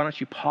 "Scott, why don't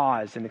you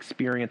pause and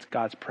experience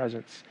God's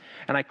presence?"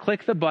 And I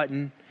click the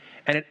button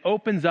and it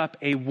opens up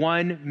a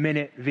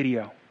 1-minute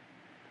video.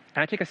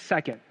 And I take a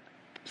second.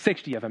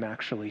 60 of them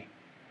actually.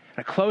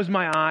 I close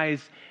my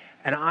eyes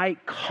and I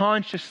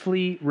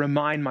consciously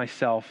remind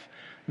myself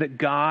that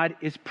God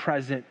is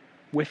present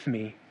with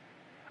me.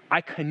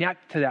 I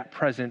connect to that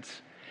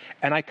presence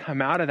and I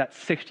come out of that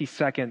 60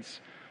 seconds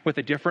with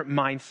a different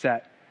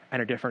mindset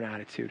and a different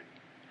attitude.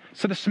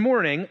 So this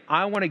morning,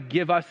 I want to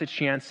give us a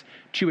chance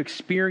to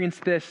experience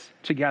this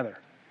together.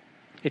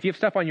 If you have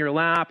stuff on your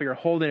lap or you're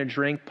holding a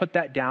drink, put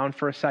that down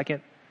for a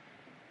second.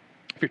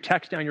 If you're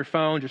texting on your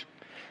phone, just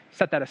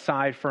set that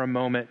aside for a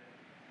moment.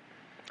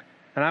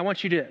 And I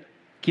want you to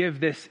give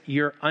this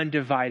your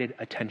undivided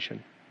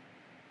attention.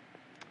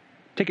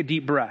 Take a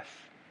deep breath.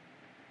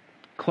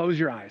 Close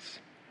your eyes.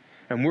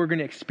 And we're going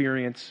to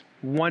experience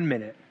 1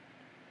 minute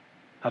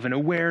of an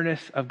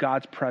awareness of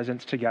God's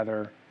presence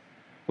together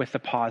with the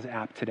Pause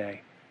app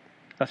today.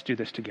 Let's do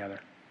this together.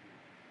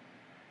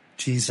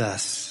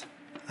 Jesus,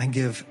 I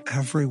give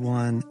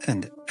everyone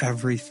and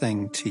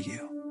everything to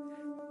you.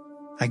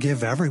 I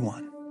give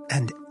everyone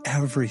and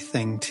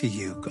everything to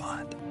you,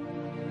 God.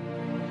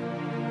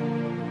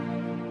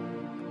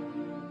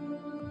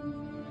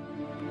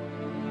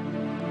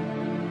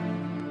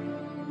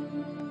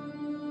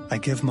 I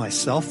give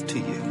myself to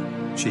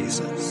you,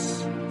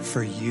 Jesus,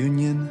 for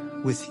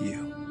union with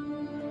you.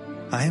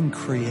 I am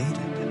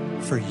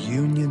created for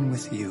union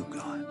with you,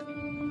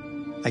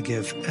 God. I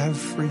give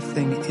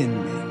everything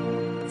in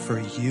me for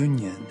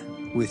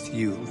union with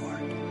you, Lord.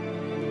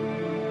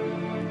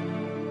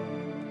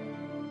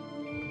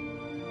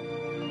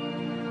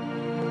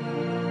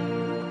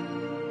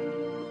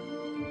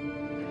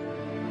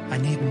 I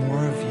need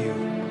more of you,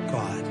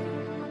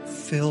 God.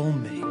 Fill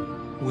me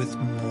with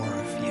more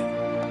of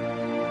you.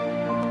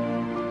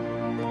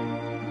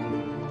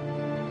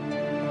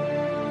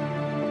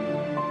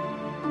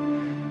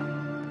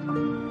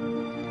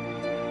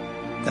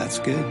 That's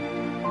good.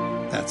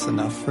 That's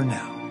enough for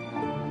now.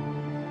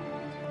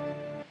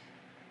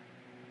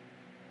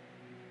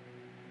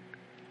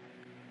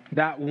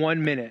 That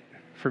 1 minute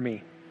for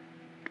me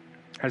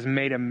has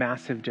made a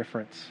massive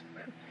difference.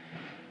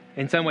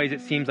 In some ways, it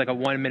seems like a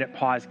 1 minute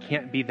pause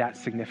can't be that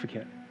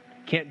significant,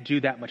 can't do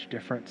that much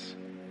difference.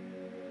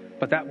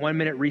 But that 1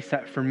 minute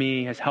reset for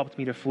me has helped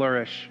me to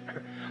flourish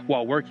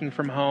while working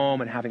from home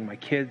and having my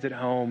kids at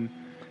home.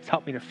 It's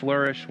helped me to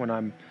flourish when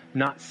I'm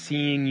not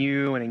seeing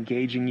you and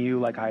engaging you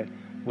like I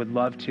would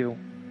love to.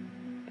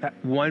 That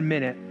 1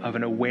 minute of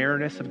an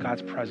awareness of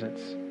God's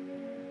presence,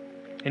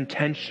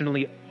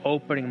 intentionally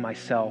opening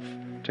myself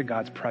to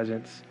God's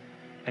presence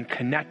and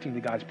connecting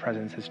to God's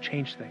presence has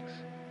changed things.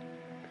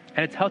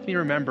 And it's helped me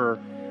remember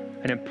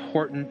an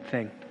important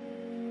thing,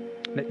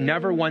 that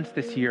never once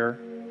this year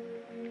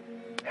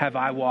have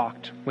I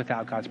walked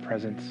without God's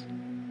presence,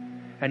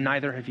 and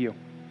neither have you.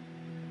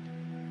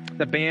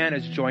 The band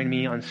has joined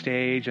me on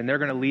stage, and they're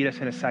going to lead us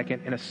in a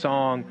second in a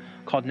song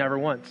called Never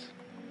Once.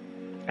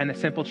 And the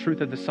simple truth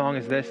of the song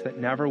is this, that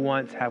never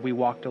once have we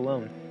walked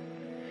alone.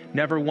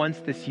 Never once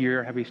this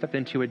year have we stepped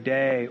into a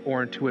day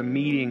or into a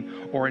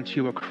meeting or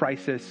into a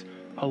crisis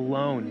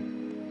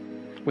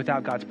alone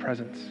without God's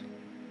presence.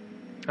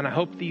 And I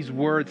hope these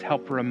words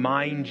help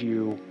remind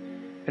you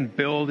and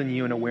build in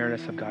you an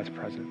awareness of God's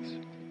presence.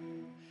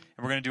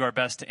 We're going to do our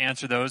best to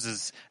answer those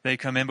as they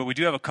come in, but we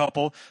do have a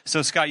couple.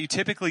 So, Scott, you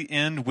typically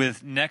end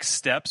with next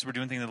steps. We're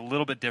doing things a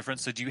little bit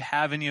different. So do you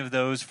have any of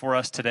those for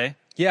us today?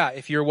 Yeah,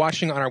 if you're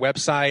watching on our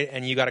website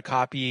and you got a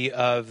copy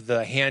of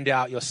the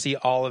handout, you'll see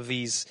all of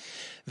these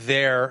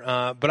there.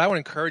 But I would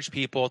encourage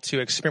people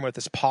to experiment with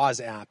this Pause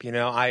app. You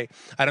know, I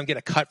don't get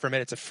a cut from it.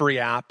 It's a free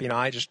app. You know,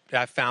 I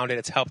found it.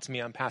 It's helped me.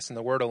 I'm passing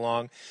the word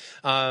along.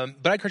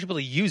 But I encourage people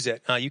to use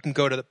it. You can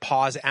go to the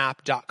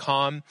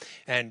pauseapp.com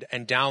and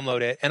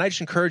download it. And I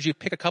just encourage you to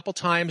pick a couple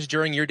times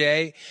during your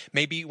day,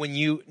 maybe when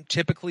you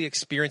typically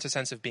experience a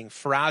sense of being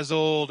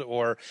frazzled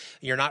or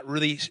you're not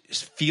really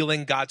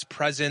feeling God's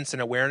presence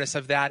and awareness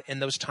of that in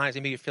those times.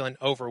 Maybe you're feeling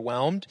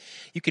overwhelmed.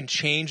 You can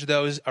change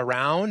those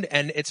around,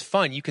 and it's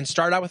fun. You can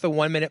start out with a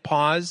 1 minute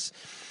pause.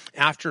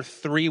 After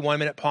 3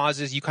 1-minute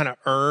pauses, you kind of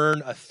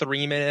earn a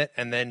 3 minute,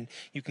 and then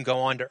you can go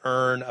on to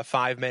earn a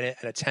 5 minute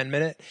and a 10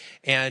 minute.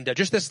 And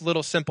just this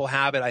little simple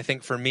habit, I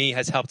think for me,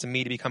 has helped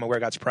me to become aware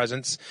of God's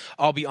presence.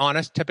 I'll be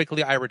honest,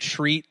 typically I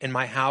retreat in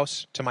my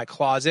house to my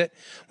closet.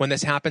 When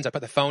this happens, I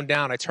put the phone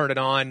down, I turn it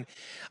on.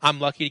 I'm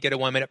lucky to get a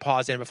 1 minute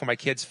pause in before my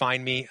kids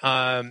find me.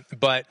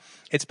 But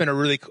it's been a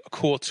really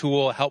cool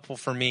tool, helpful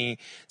for me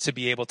to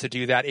be able to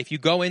do that. If you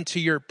go into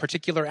your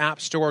particular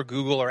app store,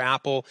 Google or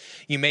Apple,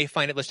 you may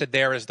find it listed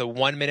there as the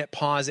 1 minute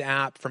pause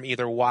app from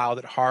either Wild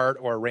at Heart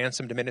or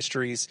Ransomed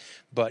Ministries.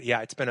 But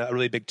yeah, it's been a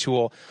really big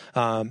tool.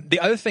 The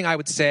other thing I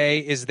would say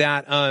is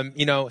that,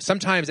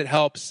 sometimes it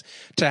helps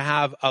to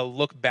have a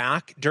look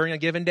back during a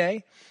given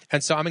day.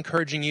 And so I'm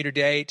encouraging you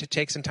today to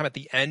take some time at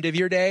the end of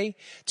your day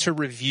to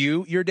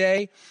review your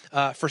day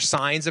for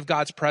signs of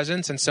God's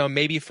presence. And so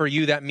maybe for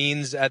you, that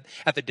means at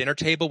the dinner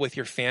table with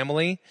your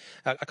family,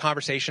 a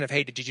conversation of,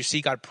 hey, did you see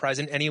God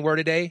present anywhere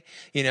today?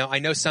 You know, I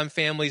know some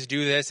families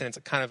do this and it's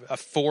a kind of a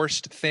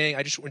forced thing.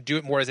 I just do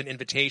it more as an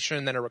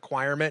invitation than a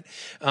requirement.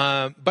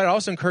 But I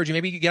also encourage you,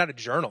 maybe you get out a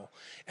journal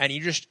and you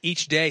just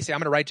each day say, I'm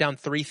going to write down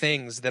 3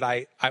 things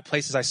that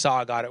places I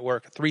saw God at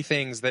work, 3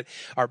 things that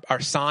are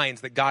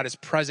signs that God is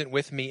present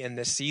with me in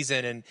this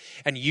season,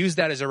 and use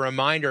that as a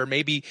reminder.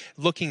 Maybe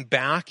looking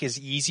back is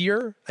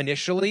easier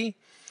initially,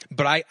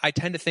 But I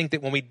tend to think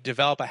that when we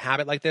develop a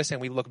habit like this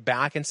and we look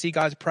back and see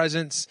God's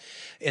presence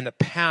in the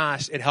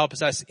past, it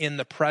helps us in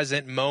the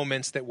present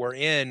moments that we're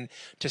in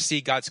to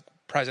see God's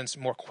presence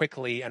more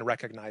quickly and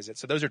recognize it.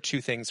 So those are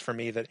two things for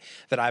me that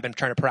I've been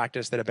trying to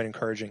practice that have been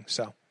encouraging.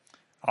 So.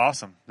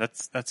 Awesome.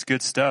 That's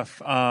good stuff.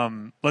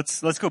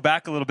 Let's go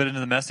back a little bit into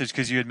the message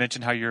because you had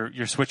mentioned how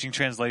you're switching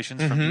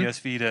translations from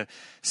ESV to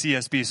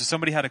CSB. So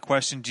somebody had a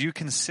question. Do you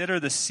consider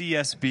the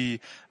CSB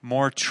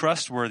more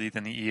trustworthy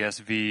than the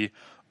ESV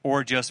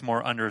or just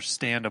more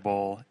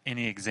understandable?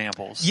 Any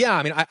examples? Yeah,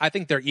 I mean, I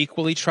think they're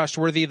equally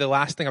trustworthy. The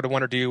last thing I would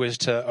want to do is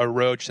to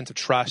erode your sense of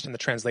trust in the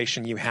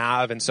translation you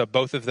have. And so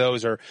both of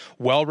those are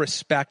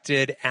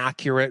well-respected,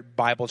 accurate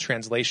Bible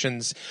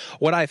translations.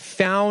 What I've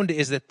found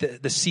is that the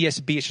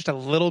CSB is just a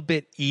little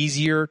bit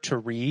easier to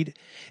read.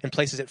 In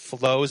places it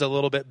flows a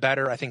little bit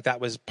better. I think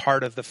that was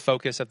part of the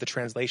focus of the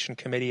translation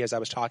committee as I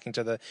was talking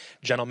to the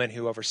gentleman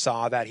who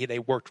oversaw that. They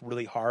worked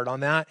really hard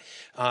on that.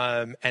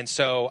 And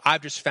so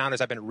I've just found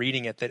as I've been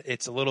reading it that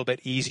it's a little bit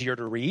easier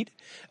to read.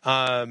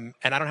 And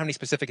I don't have any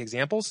specific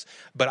examples,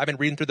 but I've been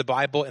reading through the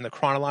Bible in the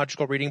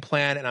chronological reading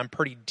plan, and I'm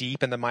pretty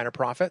deep in the minor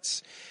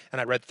prophets. And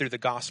I read through the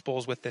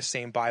Gospels with this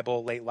same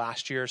Bible late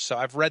last year. So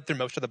I've read through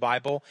most of the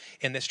Bible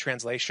in this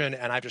translation,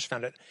 and I've just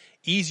found it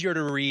easier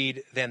to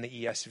read than the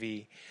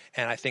ESV.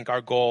 And I think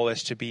our goal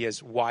is to be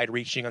as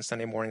wide-reaching on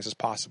Sunday mornings as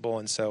possible.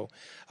 And so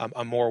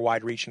a more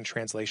wide-reaching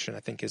translation,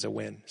 I think, is a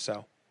win.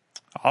 So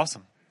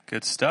awesome.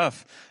 Good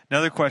stuff.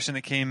 Another question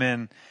that came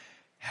in.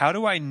 How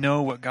do I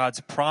know what God's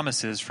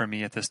promise is for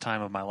me at this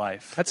time of my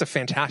life? That's a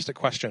fantastic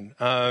question.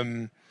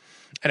 And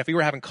if we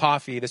were having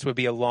coffee, this would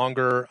be a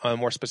longer,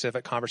 more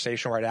specific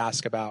conversation where I'd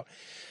ask about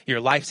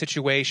your life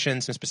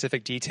situations and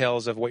specific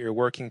details of what you're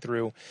working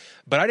through.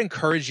 But I'd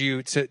encourage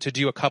you to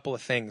do a couple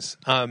of things.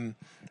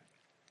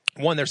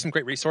 One, there's some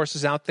great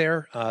resources out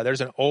there.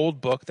 There's an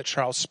old book that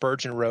Charles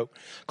Spurgeon wrote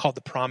called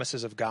The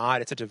Promises of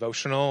God. It's a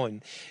devotional,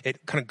 and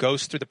it kind of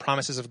goes through the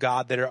promises of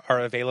God that are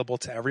available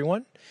to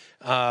everyone.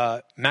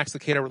 Max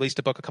Lucado released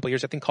a book a couple of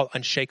years, I think, called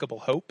Unshakable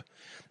Hope.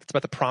 It's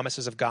about the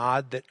promises of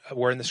God that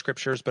were in the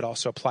scriptures but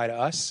also apply to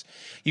us.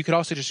 You could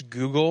also just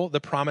Google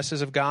the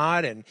promises of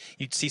God, and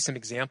you'd see some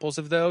examples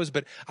of those.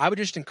 But I would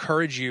just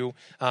encourage you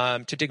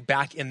to dig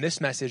back in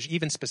this message,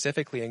 even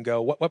specifically, and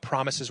go, what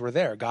promises were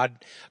there?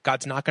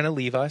 God's not going to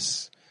leave us.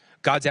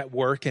 God's at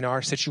work in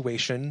our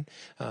situation.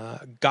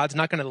 God's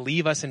not going to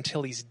leave us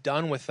until he's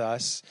done with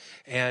us.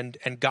 And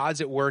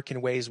God's at work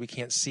in ways we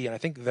can't see. And I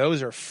think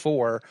those are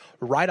four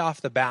right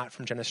off the bat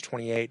from Genesis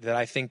 28 that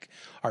I think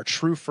are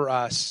true for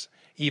us,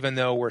 even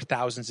though we're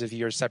thousands of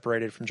years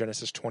separated from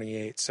Genesis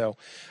 28. So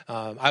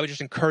I would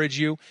just encourage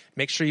you,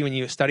 make sure when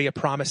you study a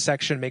promise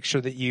section, make sure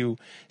that you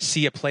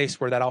see a place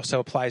where that also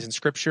applies in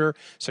Scripture,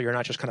 so you're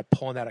not just kind of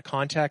pulling that out of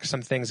context.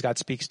 Some things God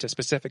speaks to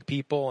specific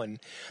people, and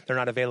they're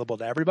not available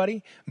to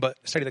everybody, but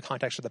study the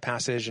context of the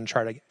passage and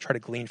try to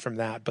glean from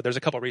that. But there's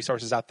a couple of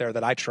resources out there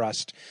that I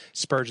trust,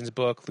 Spurgeon's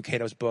book,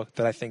 Lucado's book,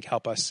 that I think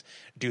help us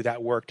do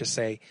that work to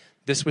say,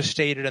 this was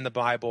stated in the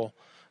Bible,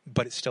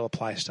 but it still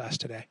applies to us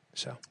today.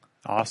 So.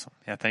 Awesome.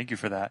 Yeah, thank you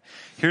for that.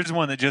 Here's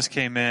one that just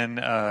came in.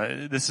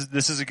 This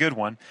is a good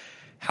one.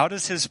 How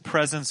does his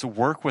presence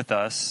work with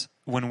us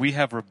when we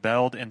have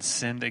rebelled and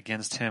sinned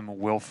against him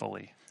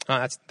willfully?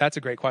 That's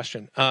a great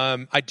question.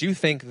 I do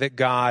think that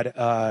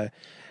God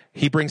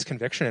he brings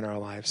conviction in our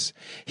lives.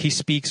 He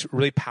speaks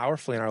really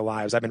powerfully in our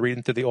lives. I've been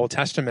reading through the Old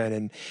Testament,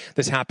 and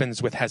this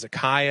happens with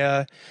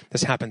Hezekiah.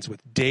 This happens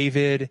with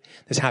David.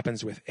 This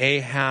happens with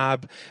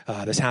Ahab.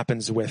 This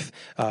happens with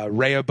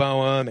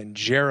Rehoboam and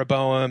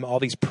Jeroboam. All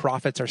these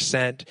prophets are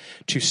sent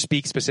to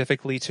speak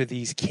specifically to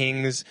these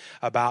kings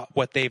about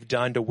what they've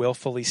done to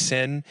willfully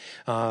sin.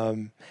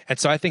 And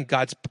so I think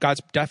God's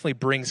definitely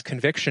brings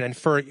conviction. And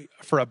for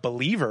a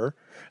believer,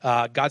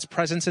 God's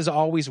presence is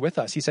always with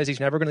us. He says he's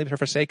never going to leave or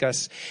forsake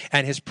us,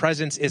 and his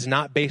presence is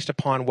not based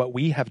upon what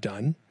we have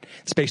done.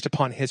 It's based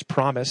upon his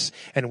promise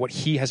and what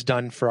he has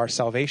done for our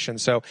salvation.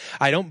 So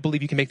I don't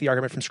believe you can make the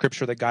argument from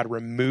Scripture that God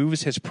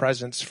removes his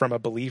presence from a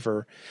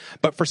believer.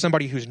 But for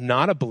somebody who's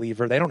not a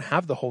believer, they don't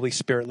have the Holy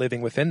Spirit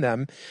living within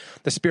them.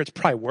 The Spirit's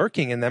probably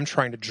working in them,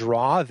 trying to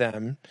draw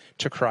them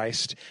to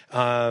Christ.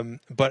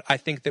 But I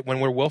think that when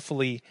we're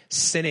willfully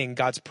sinning,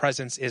 God's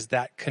presence is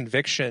that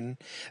conviction,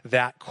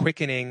 that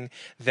quickening,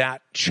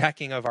 that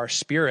checking of our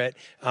spirit.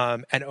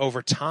 And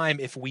over time,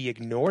 if we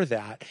ignore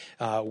that,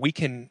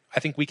 I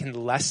think we can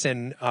lessen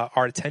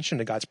our attention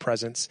to God's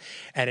presence,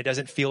 and it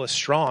doesn't feel as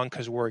strong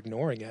because we're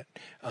ignoring it.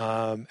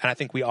 And I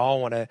think we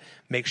all want to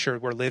make sure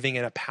we're living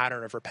in a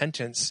pattern of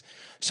repentance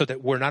so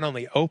that we're not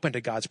only open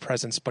to God's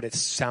presence, but it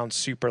sounds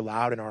super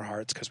loud in our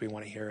hearts because we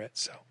want to hear it.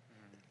 So.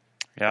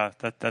 Yeah,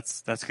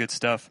 that's good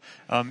stuff.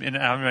 And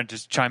I'm going to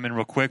just chime in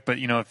real quick, but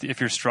if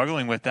you're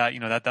struggling with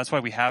that, that's why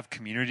we have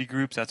community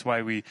groups. That's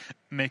why we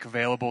make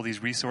available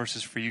these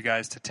resources for you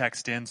guys to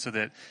text in so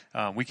that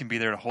we can be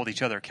there to hold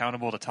each other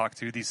accountable, to talk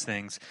through these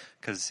things.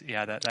 Because,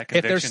 that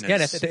conviction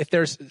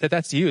if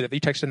that's you, that you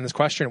texted in this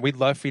question, we'd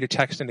love for you to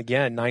text in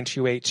again,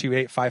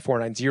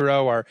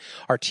 928-28-5490.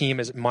 Our team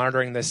is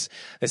monitoring this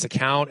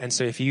account. And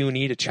so if you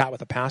need to chat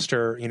with a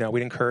pastor,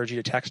 we'd encourage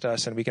you to text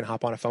us and we can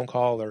hop on a phone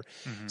call or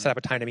set up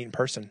a time to meet in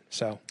person.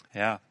 So.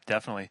 Yeah,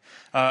 definitely.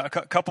 A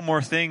couple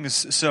more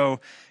things.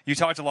 So you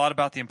talked a lot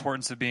about the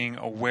importance of being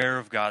aware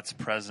of God's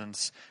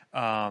presence.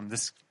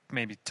 This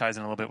maybe ties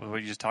in a little bit with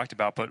what you just talked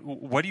about, but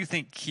what do you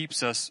think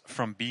keeps us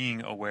from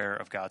being aware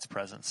of God's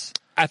presence?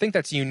 I think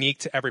that's unique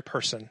to every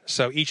person.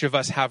 So each of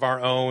us have our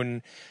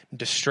own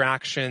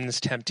distractions,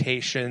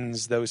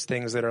 temptations, those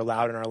things that are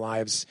allowed in our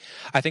lives.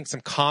 I think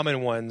some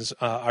common ones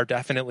are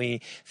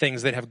definitely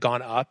things that have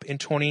gone up in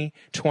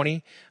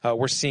 2020.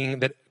 We're seeing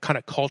that kind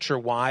of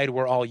culture-wide,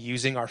 we're all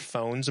using our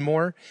phones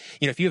more.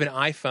 If you have an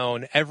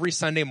iPhone, every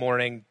Sunday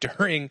morning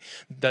during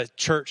the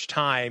church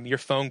time, your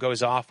phone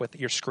goes off with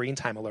your screen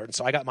time alert. And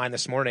so I got mine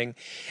this morning,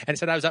 and it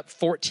said I was up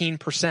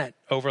 14%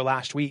 over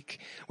last week,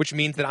 which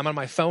means that I'm on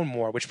my phone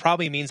more, which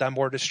probably means I'm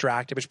more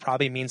distracted, which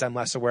probably means I'm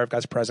less aware of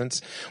God's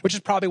presence, which is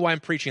probably why I'm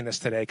preaching this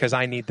today, because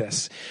I need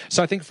this.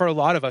 So I think for a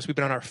lot of us, we've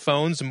been on our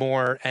phones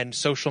more, and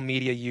social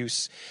media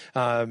use,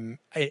 in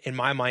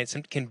my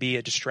mind, can be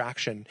a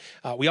distraction.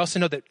 We also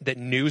know that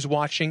news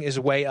watching is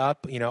way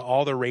up.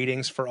 All the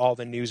ratings for all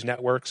the news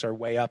networks are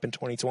way up in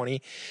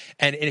 2020.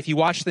 And if you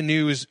watch the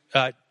news,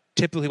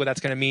 typically what that's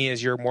going to mean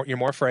is you're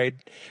more afraid,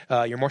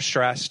 you're more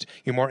stressed,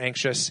 you're more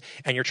anxious,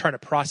 and you're trying to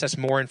process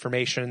more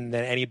information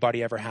than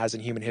anybody ever has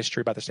in human history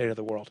about the state of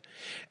the world.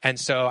 And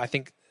so I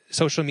think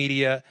social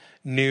media,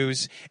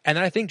 news, and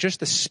then I think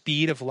just the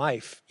speed of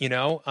life.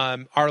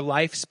 Our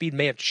life speed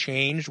may have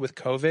changed with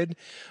COVID,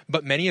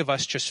 but many of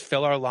us just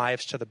fill our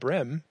lives to the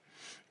brim.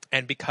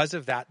 And because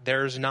of that,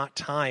 there's not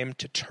time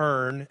to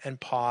turn and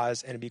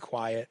pause and be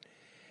quiet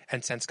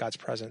and sense God's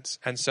presence.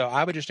 And so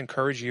I would just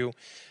encourage you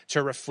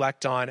to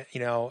reflect on,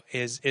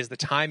 is the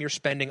time you're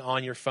spending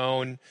on your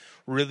phone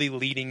really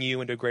leading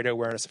you into greater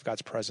awareness of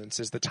God's presence?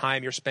 Is the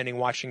time you're spending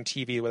watching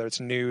TV, whether it's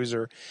news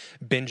or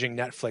binging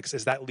Netflix,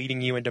 is that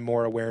leading you into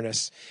more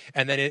awareness?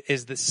 And then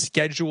is the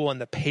schedule and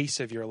the pace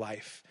of your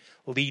life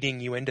leading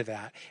you into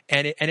that?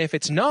 And if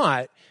it's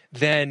not,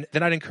 then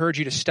I'd encourage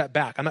you to step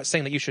back. I'm not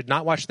saying that you should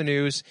not watch the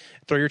news,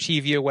 throw your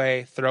TV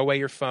away, throw away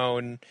your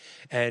phone,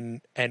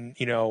 and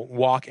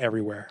walk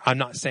everywhere. I'm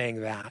not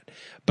saying that.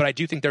 But I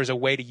do think there's a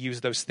way to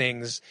use those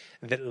things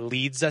that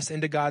leads us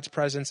into God's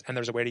presence, and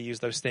there's a way to use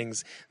those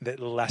things that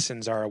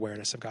lessens our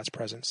awareness of God's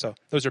presence. So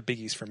those are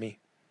biggies for me.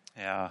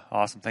 Yeah,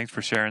 awesome. Thanks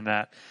for sharing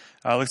that.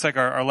 Looks like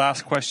our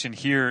last question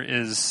here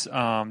is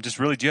just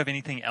really, do you have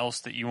anything else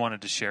that you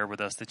wanted to share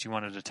with us, that you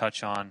wanted to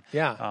touch on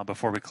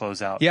before we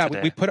close out today?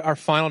 We put our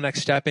final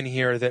next step in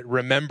here, that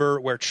remember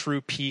where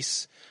true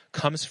peace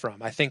comes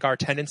from. I think our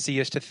tendency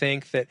is to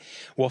think that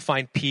we'll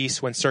find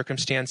peace when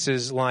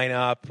circumstances line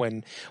up,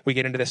 when we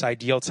get into this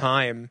ideal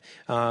time,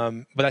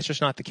 but that's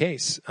just not the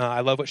case.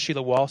 I love what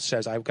Sheila Walsh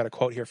says. I've got a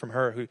quote here from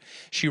her.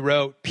 She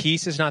wrote,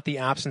 "Peace is not the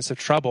absence of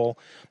trouble,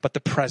 but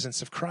the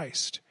presence of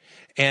Christ."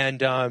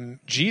 And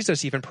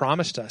Jesus even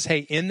promised us, hey,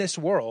 in this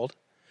world,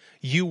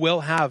 you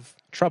will have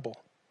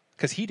trouble,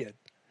 because he did.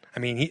 I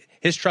mean,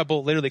 his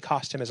trouble literally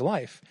cost him his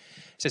life.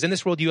 He says, in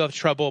this world you have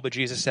trouble, but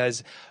Jesus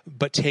says,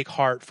 but take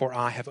heart, for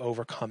I have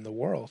overcome the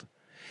world.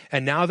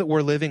 And now that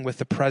we're living with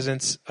the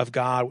presence of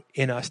God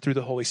in us through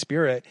the Holy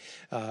Spirit,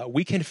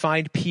 we can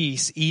find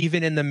peace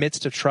even in the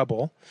midst of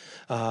trouble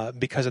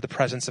because of the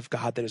presence of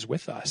God that is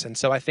with us. And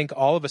so I think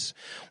all of us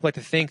like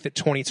to think that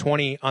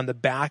 2020 on the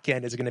back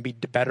end is going to be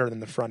better than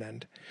the front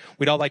end.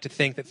 We'd all like to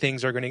think that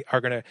things are going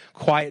to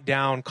quiet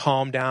down,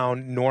 calm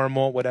down,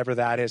 normal, whatever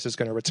that is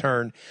going to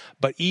return.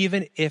 But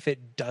even if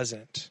it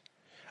doesn't,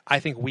 I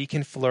think we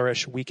can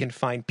flourish, we can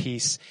find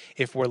peace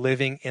if we're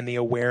living in the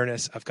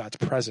awareness of God's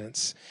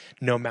presence,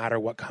 no matter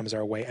what comes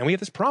our way. And we have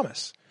this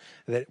promise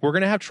that we're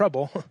going to have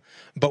trouble,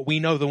 but we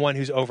know the one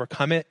who's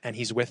overcome it, and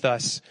he's with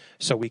us,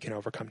 so we can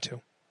overcome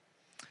too.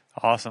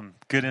 Awesome.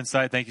 Good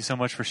insight. Thank you so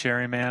much for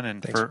sharing, man,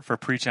 and for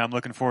preaching. I'm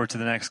looking forward to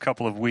the next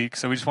couple of weeks.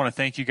 So we just want to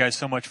thank you guys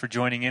so much for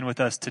joining in with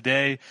us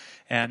today,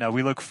 and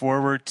we look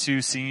forward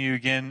to seeing you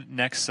again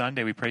next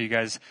Sunday. We pray you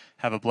guys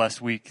have a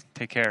blessed week.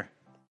 Take care.